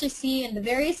can actually see in the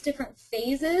various different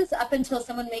phases up until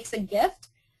someone makes a gift,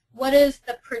 what is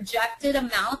the projected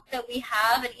amount that we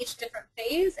have in each different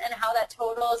phase and how that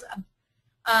totals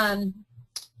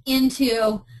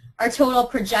into our total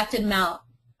projected amount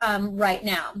right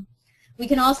now. We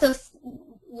can also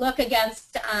look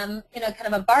against, in a kind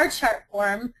of a bar chart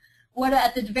form, what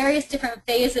at the various different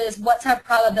phases, what's our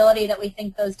probability that we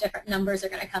think those different numbers are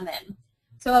going to come in.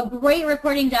 So a great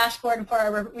reporting dashboard for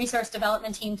our resource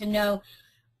development team to know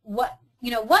what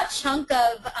chunk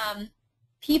of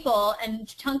people and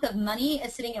chunk of money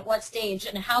is sitting at what stage,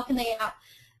 and how can they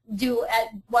do, at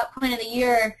what point of the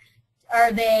year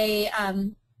are they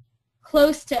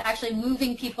close to actually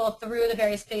moving people through the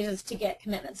various phases to get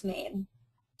commitments made.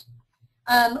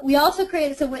 We also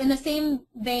created, so in the same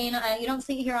vein, you don't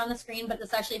see it here on the screen, but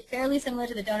it's actually fairly similar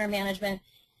to the donor management,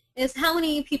 is how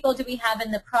many people do we have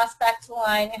in the prospect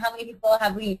line and how many people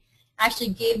have we actually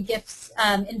gave gifts,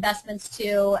 investments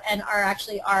to, and are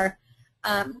actually our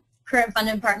current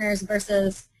funded partners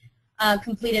versus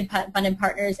completed funded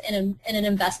partners in an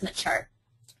investment chart.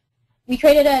 We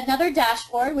created another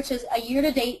dashboard, which is a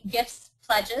year-to-date gifts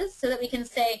pledges, so that we can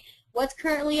say what's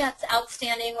currently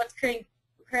outstanding, what's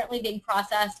currently being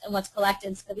processed, and what's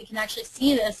collected, so that we can actually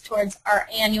see this towards our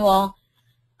annual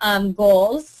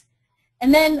goals.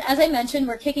 And then, as I mentioned,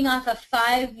 we're kicking off a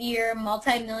 5-year,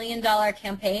 multi-million-dollar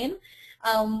campaign.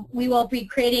 We will be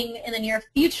creating in the near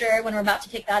future, when we're about to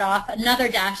kick that off, another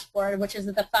dashboard, which is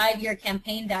the 5-year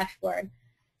campaign dashboard,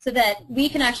 so that we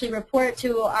can actually report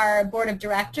to our board of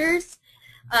directors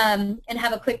and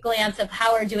have a quick glance of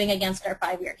how we're doing against our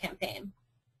 5-year campaign.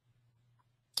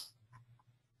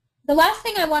 The last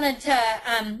thing I wanted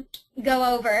to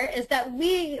go over is that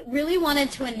we really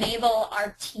wanted to enable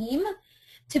our team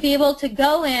to be able to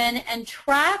go in and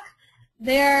track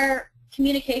their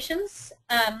communications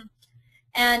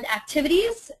and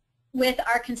activities with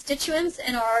our constituents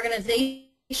and our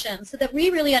organization, so that we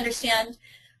really understand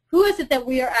who is it that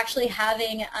we are actually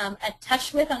having a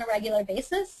touch with on a regular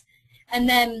basis, and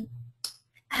then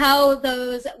how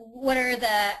those, what are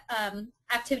the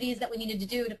activities that we needed to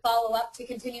do to follow up to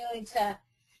continuing to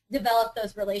develop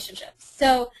those relationships.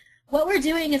 So what we're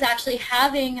doing is actually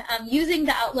having, using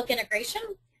the Outlook integration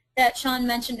that Shawn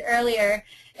mentioned earlier,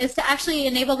 is to actually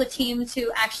enable the team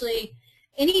to actually,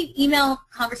 any email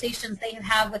conversations they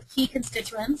have with key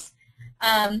constituents,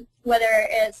 whether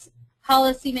it's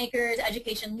policymakers,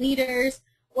 education leaders,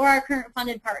 or our current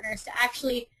funded partners, to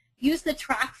actually use the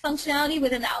track functionality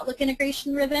within the Outlook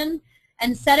integration ribbon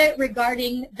and set it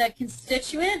regarding the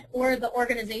constituent or the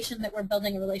organization that we're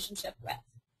building a relationship with.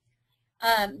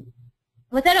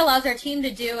 What that allows our team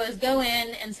to do is go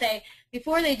in and say,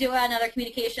 before they do another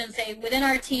communication, say within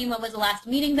our team, what was the last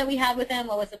meeting that we had with them,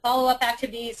 what was the follow-up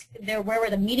activities, where were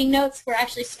the meeting notes we're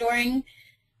actually storing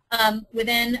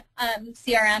within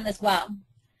CRM as well.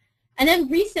 And then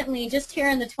recently, just here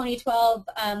in the 2012,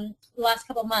 last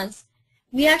couple months,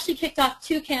 we actually kicked off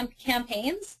 2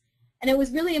 campaigns, and it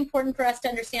was really important for us to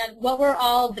understand what were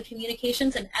all the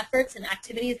communications and efforts and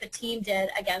activities the team did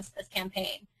against this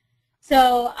campaign.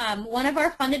 So one of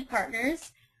our funded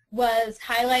partners was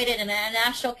highlighted in a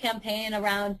national campaign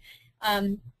around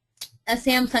a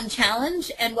Samsung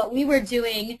challenge, and what we were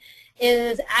doing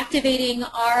is activating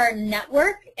our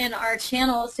network and our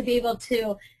channels to be able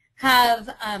to have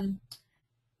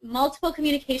multiple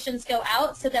communications go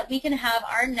out, so that we can have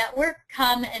our network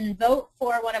come and vote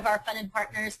for one of our funded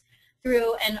partners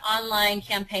through an online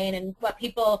campaign. And what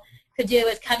people could do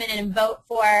is come in and vote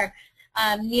for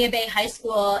Nia Bay High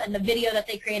School and the video that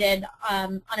they created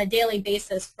on a daily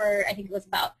basis for, I think it was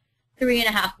about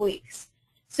 3.5 weeks.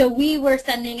 So we were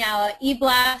sending out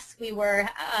e-blasts. We were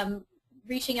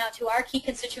reaching out to our key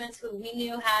constituents who we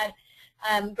knew had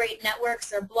great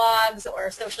networks or blogs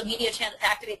or social media channels to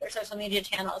activate their social media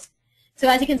channels. So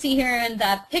as you can see here in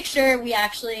the picture, we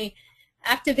actually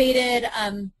activated,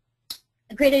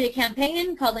 created a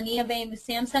campaign called the Neobeam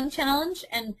Samsung Challenge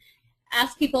and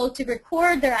asked people to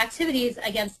record their activities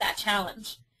against that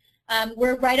challenge.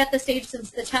 We're right at the stage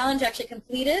since the challenge actually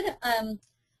completed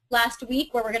last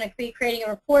week where we're going to be creating a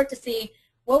report to see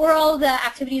what were all the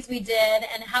activities we did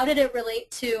and how did it relate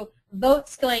to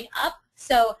votes going up.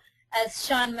 So as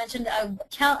Shawn mentioned,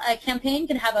 a campaign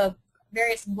can have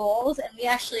various goals, and we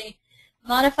actually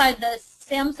modified the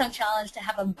Samsung Challenge to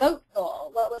have a vote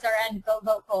goal. What was our end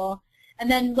vote goal? And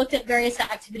then looked at various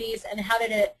activities and how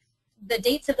did the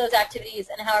dates of those activities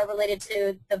and how it related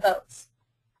to the votes.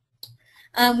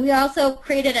 We also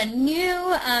created a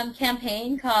new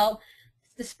campaign called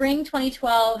the Spring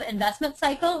 2012 Investment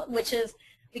Cycle, which is,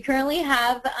 we currently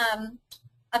have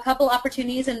a couple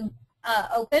opportunities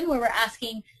open where we're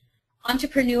asking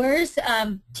entrepreneurs,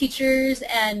 teachers,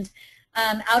 and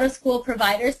out-of-school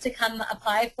providers to come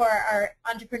apply for our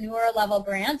entrepreneur level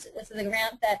grant. This is a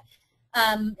grant that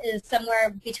is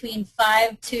somewhere between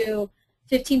 $5,000 to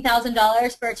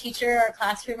 $15,000 for a teacher or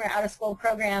classroom or out-of-school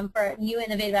program for a new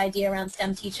innovative idea around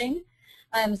STEM teaching.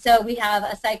 So we have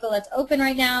a cycle that's open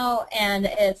right now, and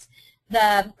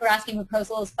we're asking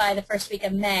proposals by the first week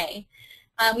of May.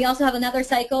 We also have another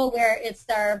cycle where it's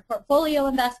our portfolio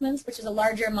investments, which is a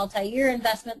larger multi-year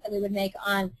investment that we would make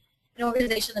on an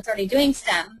organization that's already doing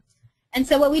STEM. And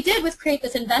so what we did was create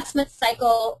this investment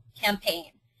cycle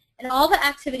campaign. And all the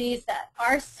activities that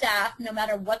our staff, no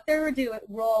matter what their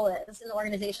role is in the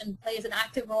organization, plays an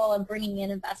active role in bringing in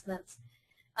investments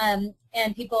and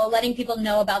letting people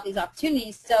know about these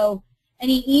opportunities. So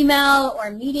any email or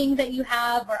meeting that you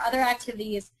have or other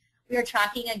activities, we are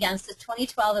tracking against the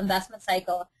 2012 investment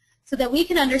cycle so that we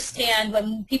can understand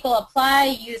when people apply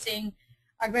using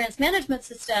our grants management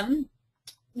system,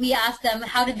 we ask them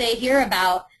how did they hear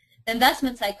about the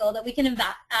investment cycle, that we can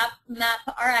map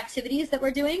our activities that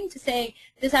we're doing to say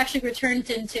this actually returns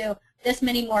into this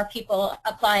many more people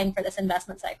applying for this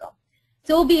investment cycle.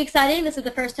 So it will be exciting. This is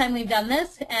the first time we've done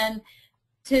this, and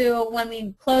when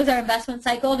we close our investment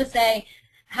cycle to say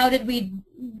how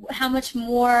much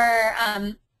more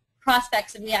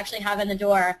prospects did we actually have in the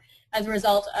door as a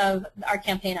result of our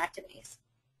campaign activities.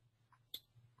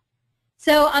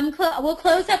 So we'll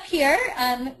close up here.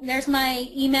 There's my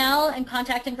email and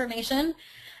contact information.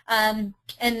 And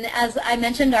as I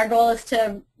mentioned, our goal is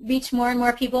to reach more and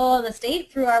more people in the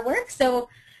state through our work. So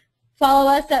follow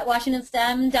us at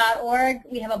washingtonstem.org.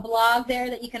 We have a blog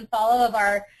there that you can follow of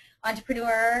our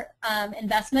entrepreneur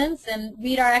investments, and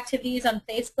read our activities on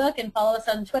Facebook and follow us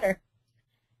on Twitter.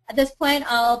 At this point,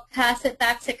 I'll pass it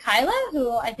back to Kyla,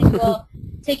 who I think will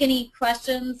take any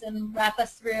questions and wrap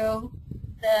us through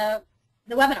the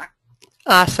webinar.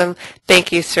 Awesome.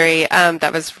 Thank you, Sri.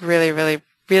 That was really, really,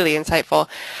 really insightful.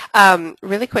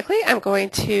 Really quickly, I'm going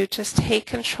to just take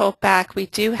control back. We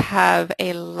do have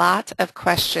a lot of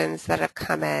questions that have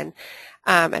come in,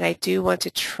 and I do want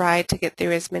to try to get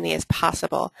through as many as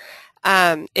possible.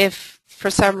 If for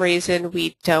some reason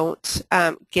we don't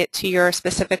get to your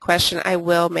specific question, I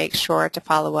will make sure to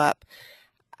follow up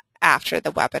after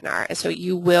the webinar. And so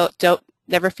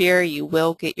never fear, you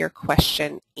will get your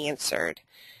question answered.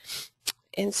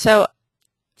 And so,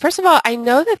 first of all, I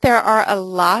know that there are a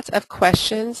lot of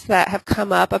questions that have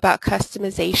come up about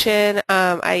customization,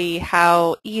 i.e.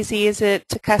 how easy is it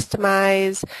to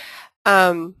customize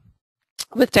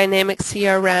with Dynamics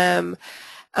CRM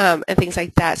and things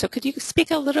like that. So could you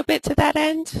speak a little bit to that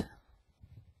end?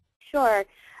 Sure.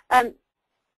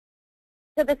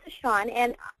 So this is Shawn,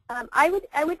 and I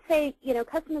would say,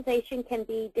 customization can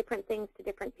be different things to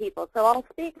different people. So I'll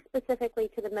speak specifically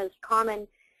to the most common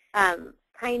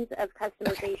kinds of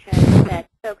customization that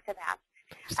folks have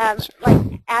asked,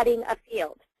 like adding a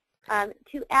field.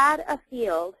 To add a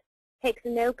field takes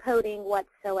no coding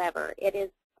whatsoever. It is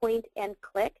point and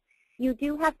click. You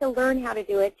do have to learn how to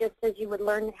do it just as you would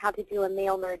learn how to do a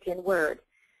mail merge in Word,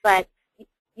 but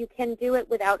you can do it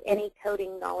without any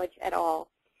coding knowledge at all.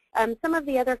 Some of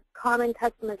the other common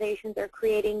customizations are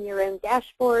creating your own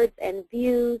dashboards and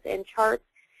views and charts.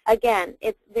 Again,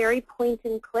 it's very point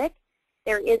and click.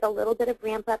 There is a little bit of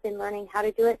ramp up in learning how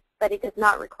to do it, but it does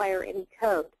not require any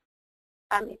code.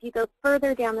 If you go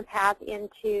further down the path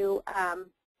into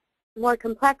more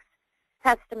complex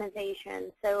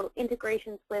customization, so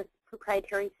integrations with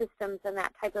proprietary systems and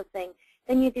that type of thing,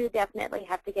 then you do definitely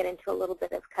have to get into a little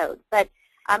bit of code. But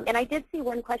and I did see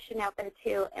one question out there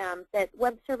too, that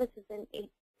web services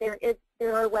there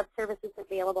are web services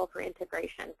available for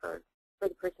integration for the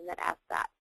person that asked that.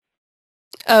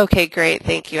 Okay, great.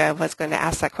 Thank you. I was going to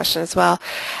ask that question as well.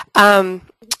 Um,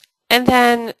 and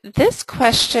then this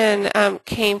question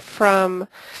came from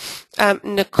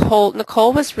Nicole.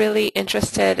 Nicole was really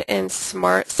interested in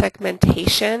smart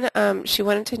segmentation. She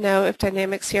wanted to know if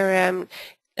Dynamics CRM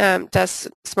does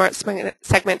smart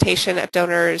segmentation of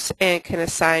donors and can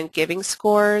assign giving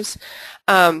scores.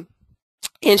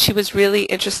 And she was really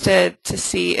interested to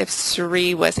see if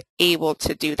Sri was able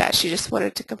to do that. She just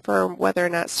wanted to confirm whether or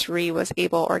not Sri was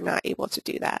able or not able to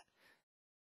do that.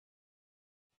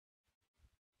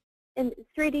 And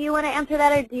Sri, do you want to answer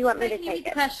that, or do you want me to Can you repeat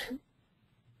take the it? question?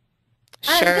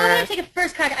 Sure. Go ahead and take a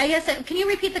first crack. I guess, can you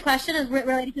repeat the question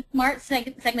related to smart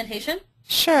segmentation?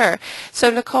 Sure.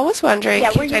 So Nicole was wondering,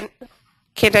 Yeah,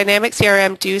 can Dynamics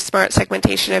CRM do smart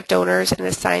segmentation of donors and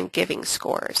assign giving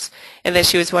scores? And then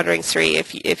she was wondering, Sri,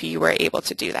 if you were able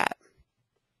to do that.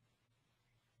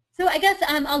 So I guess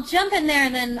I'll jump in there,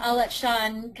 and then I'll let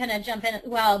Shawn kind of jump in as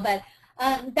well. But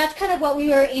that's kind of what we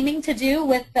were aiming to do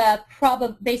with the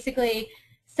basically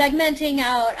segmenting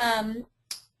out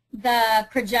the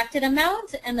projected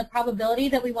amount and the probability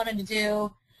that we wanted to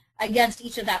do against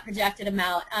each of that projected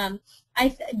amount.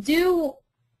 I do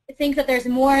think that there's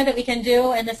more that we can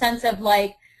do in the sense of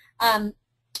like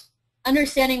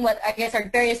understanding what I guess our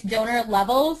various donor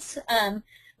levels.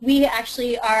 We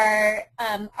actually are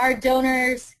our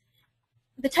donors,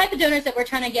 the type of donors that we're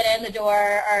trying to get in the door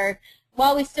are,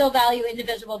 while we still value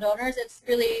individual donors, it's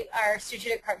really our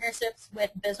strategic partnerships with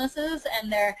businesses,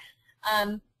 and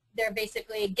they're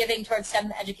basically giving towards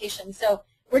STEM education. So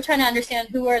we're trying to understand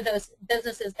who are those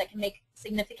businesses that can make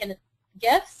significant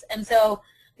gifts, and so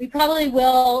we probably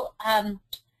will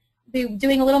be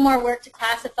doing a little more work to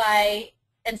classify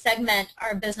and segment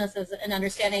our businesses and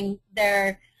understanding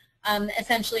their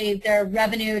essentially their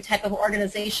revenue type of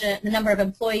organization, the number of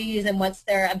employees, and what's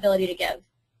their ability to give.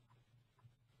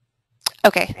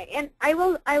 Okay. And I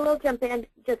will jump in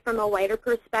just from a wider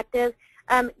perspective.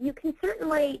 You can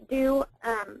certainly do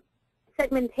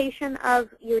segmentation of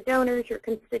your donors, your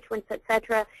constituents,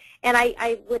 etc. And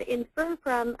I would infer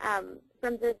from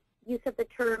the use of the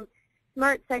term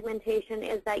smart segmentation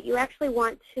is that you actually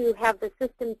want to have the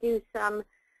system do some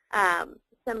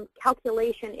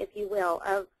calculation, if you will,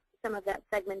 of some of that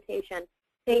segmentation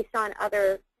based on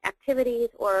other activities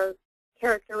or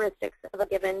characteristics of a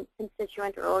given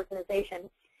constituent or organization.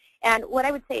 And what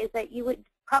I would say is that you would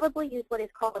probably use what is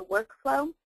called a workflow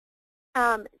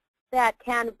that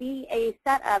can be a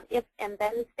set of if and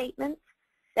then statements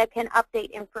that can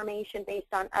update information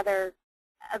based on other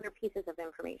pieces of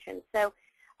information. So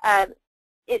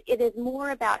it is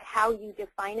more about how you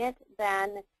define it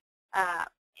than,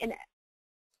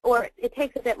 or it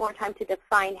takes a bit more time to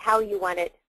define how you want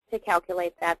it to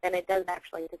calculate that than it does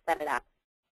actually to set it up.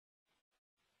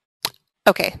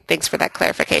 Okay, thanks for that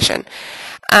clarification.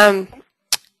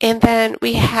 And then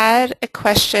we had a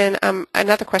question,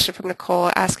 another question from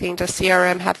Nicole asking, does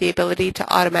CRM have the ability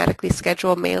to automatically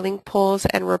schedule mailing pulls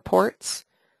and reports?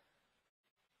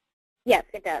 Yes,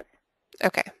 it does.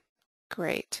 Okay,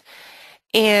 great.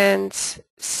 And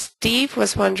Steve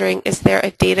was wondering, is there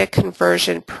a data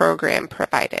conversion program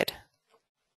provided?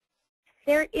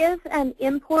 There is an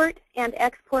import and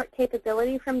export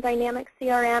capability from Dynamics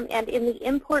CRM, and in the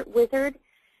import wizard,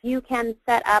 you can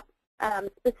set up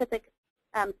specific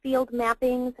field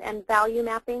mappings and value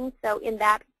mappings. So in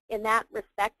that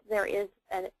respect, there is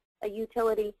a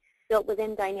utility built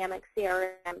within Dynamics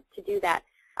CRM to do that.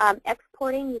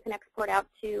 Exporting, you can export out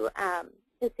to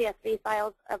the CSV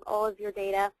files of all of your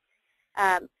data.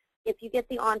 If you get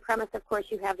the on-premise, of course,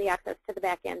 you have the access to the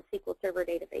back-end SQL Server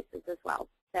databases as well.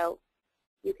 So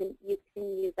you can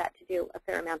use that to do a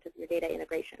fair amount of your data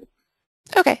integration.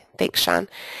 Okay, thanks, Shawn.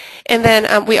 And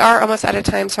then we are almost out of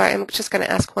time, so I'm just going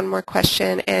to ask one more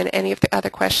question, and any of the other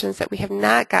questions that we have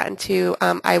not gotten to,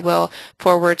 I will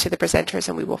forward to the presenters,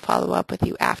 and we will follow up with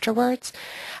you afterwards.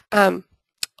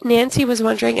 Nancy was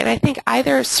wondering, and I think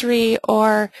either Sri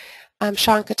or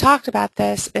Shawn could talk about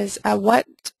this, is what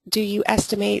do you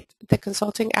estimate the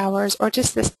consulting hours, or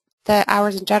just the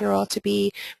hours in general, to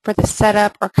be for the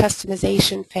setup or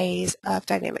customization phase of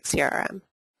Dynamics CRM?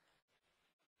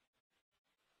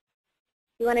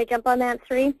 You want to jump on that,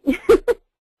 Sri?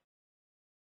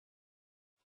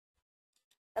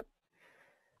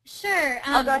 Sure.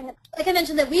 I'll go ahead. Like I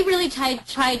mentioned, that we really tried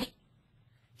to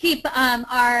keep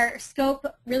our scope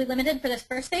really limited for this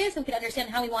first phase so we could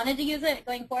understand how we wanted to use it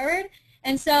going forward.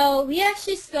 And so we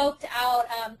actually scoped out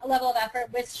a level of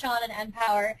effort with Shawn and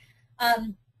NPower.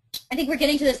 I think we're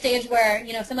getting to the stage where,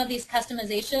 you know, some of these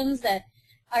customizations that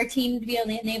our team would be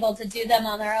able to do them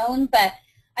on their own, but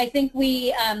I think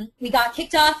we got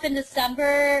kicked off in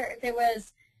December. There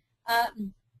was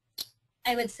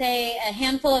I would say, a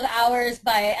handful of hours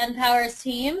by NPower's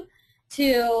team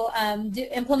to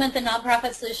implement the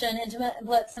nonprofit solution,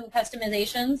 implement some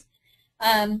customizations.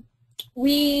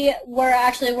 We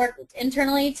actually worked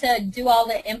internally to do all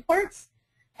the imports,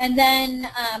 and then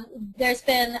there's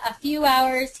been a few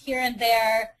hours here and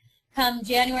there come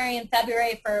January and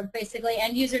February for basically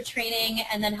end user training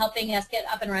and then helping us get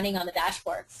up and running on the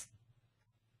dashboards.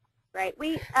 Right.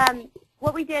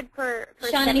 What we did for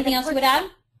Shawn, anything else you would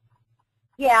add?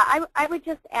 Yeah, I would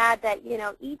just add that, you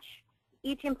know,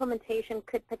 each implementation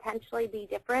could potentially be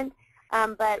different.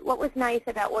 But what was nice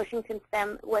about Washington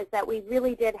STEM was that we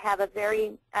really did have a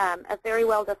very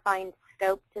well-defined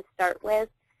scope to start with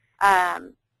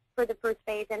for the first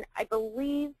phase, and I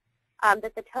believe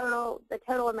that the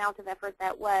total amount of effort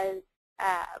that was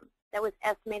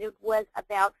estimated was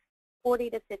about 40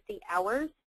 to 50 hours,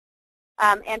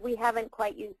 and we haven't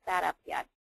quite used that up yet.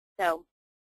 So.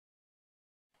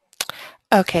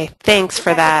 Okay, thanks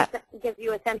for that. Gives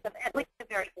you a sense of at least a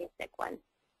very basic one.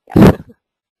 Yeah.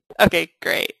 Okay,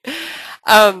 great.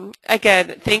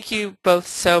 Again, thank you both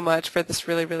so much for this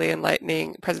really, really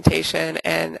enlightening presentation,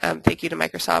 and thank you to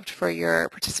Microsoft for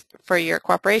your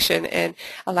cooperation in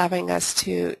allowing us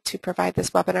to provide this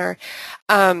webinar.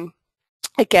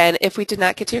 Again, if we did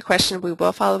not get to your question, we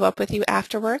will follow up with you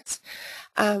afterwards.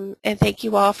 And thank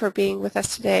you all for being with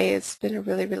us today. It's been a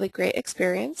really, really great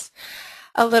experience.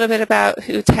 A little bit about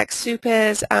who TechSoup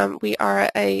is. We are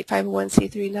a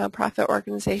 501c3 nonprofit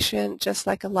organization, just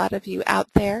like a lot of you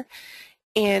out there,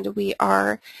 and we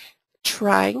are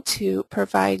trying to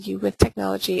provide you with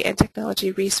technology and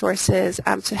technology resources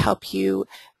to help you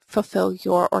fulfill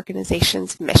your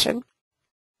organization's mission.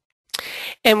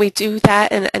 And we do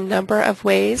that in a number of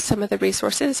ways. Some of the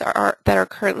resources that are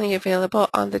currently available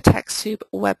on the TechSoup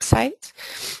website.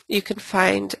 You can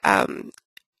find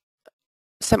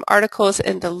some articles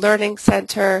in the Learning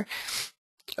Center.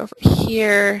 Over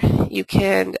here, you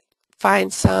can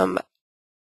find some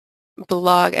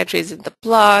blog entries in the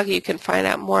blog. You can find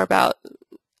out more about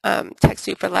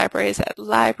TechSoup for Libraries at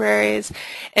libraries.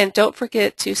 And don't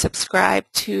forget to subscribe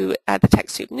to the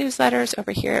TechSoup newsletters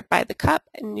over here at By the Cup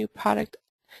and New Product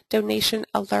Donation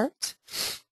Alert.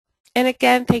 And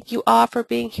again, thank you all for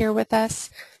being here with us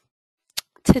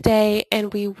today,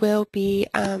 and we will be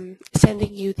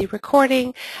sending you the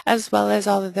recording as well as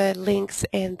all of the links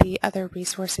and the other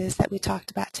resources that we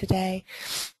talked about today.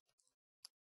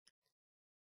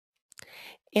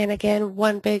 And again,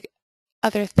 one big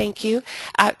other thank you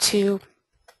out to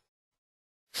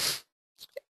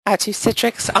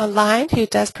Citrix Online, who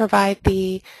does provide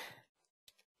the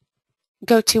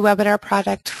GoToWebinar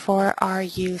product for our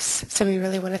use. So we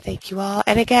really want to thank you all.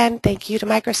 And again, thank you to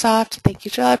Microsoft, thank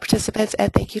you to all our participants,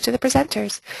 and thank you to the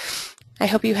presenters. I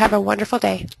hope you have a wonderful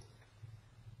day.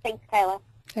 Thanks, Kyla. All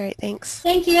right, thanks.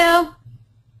 Thank you.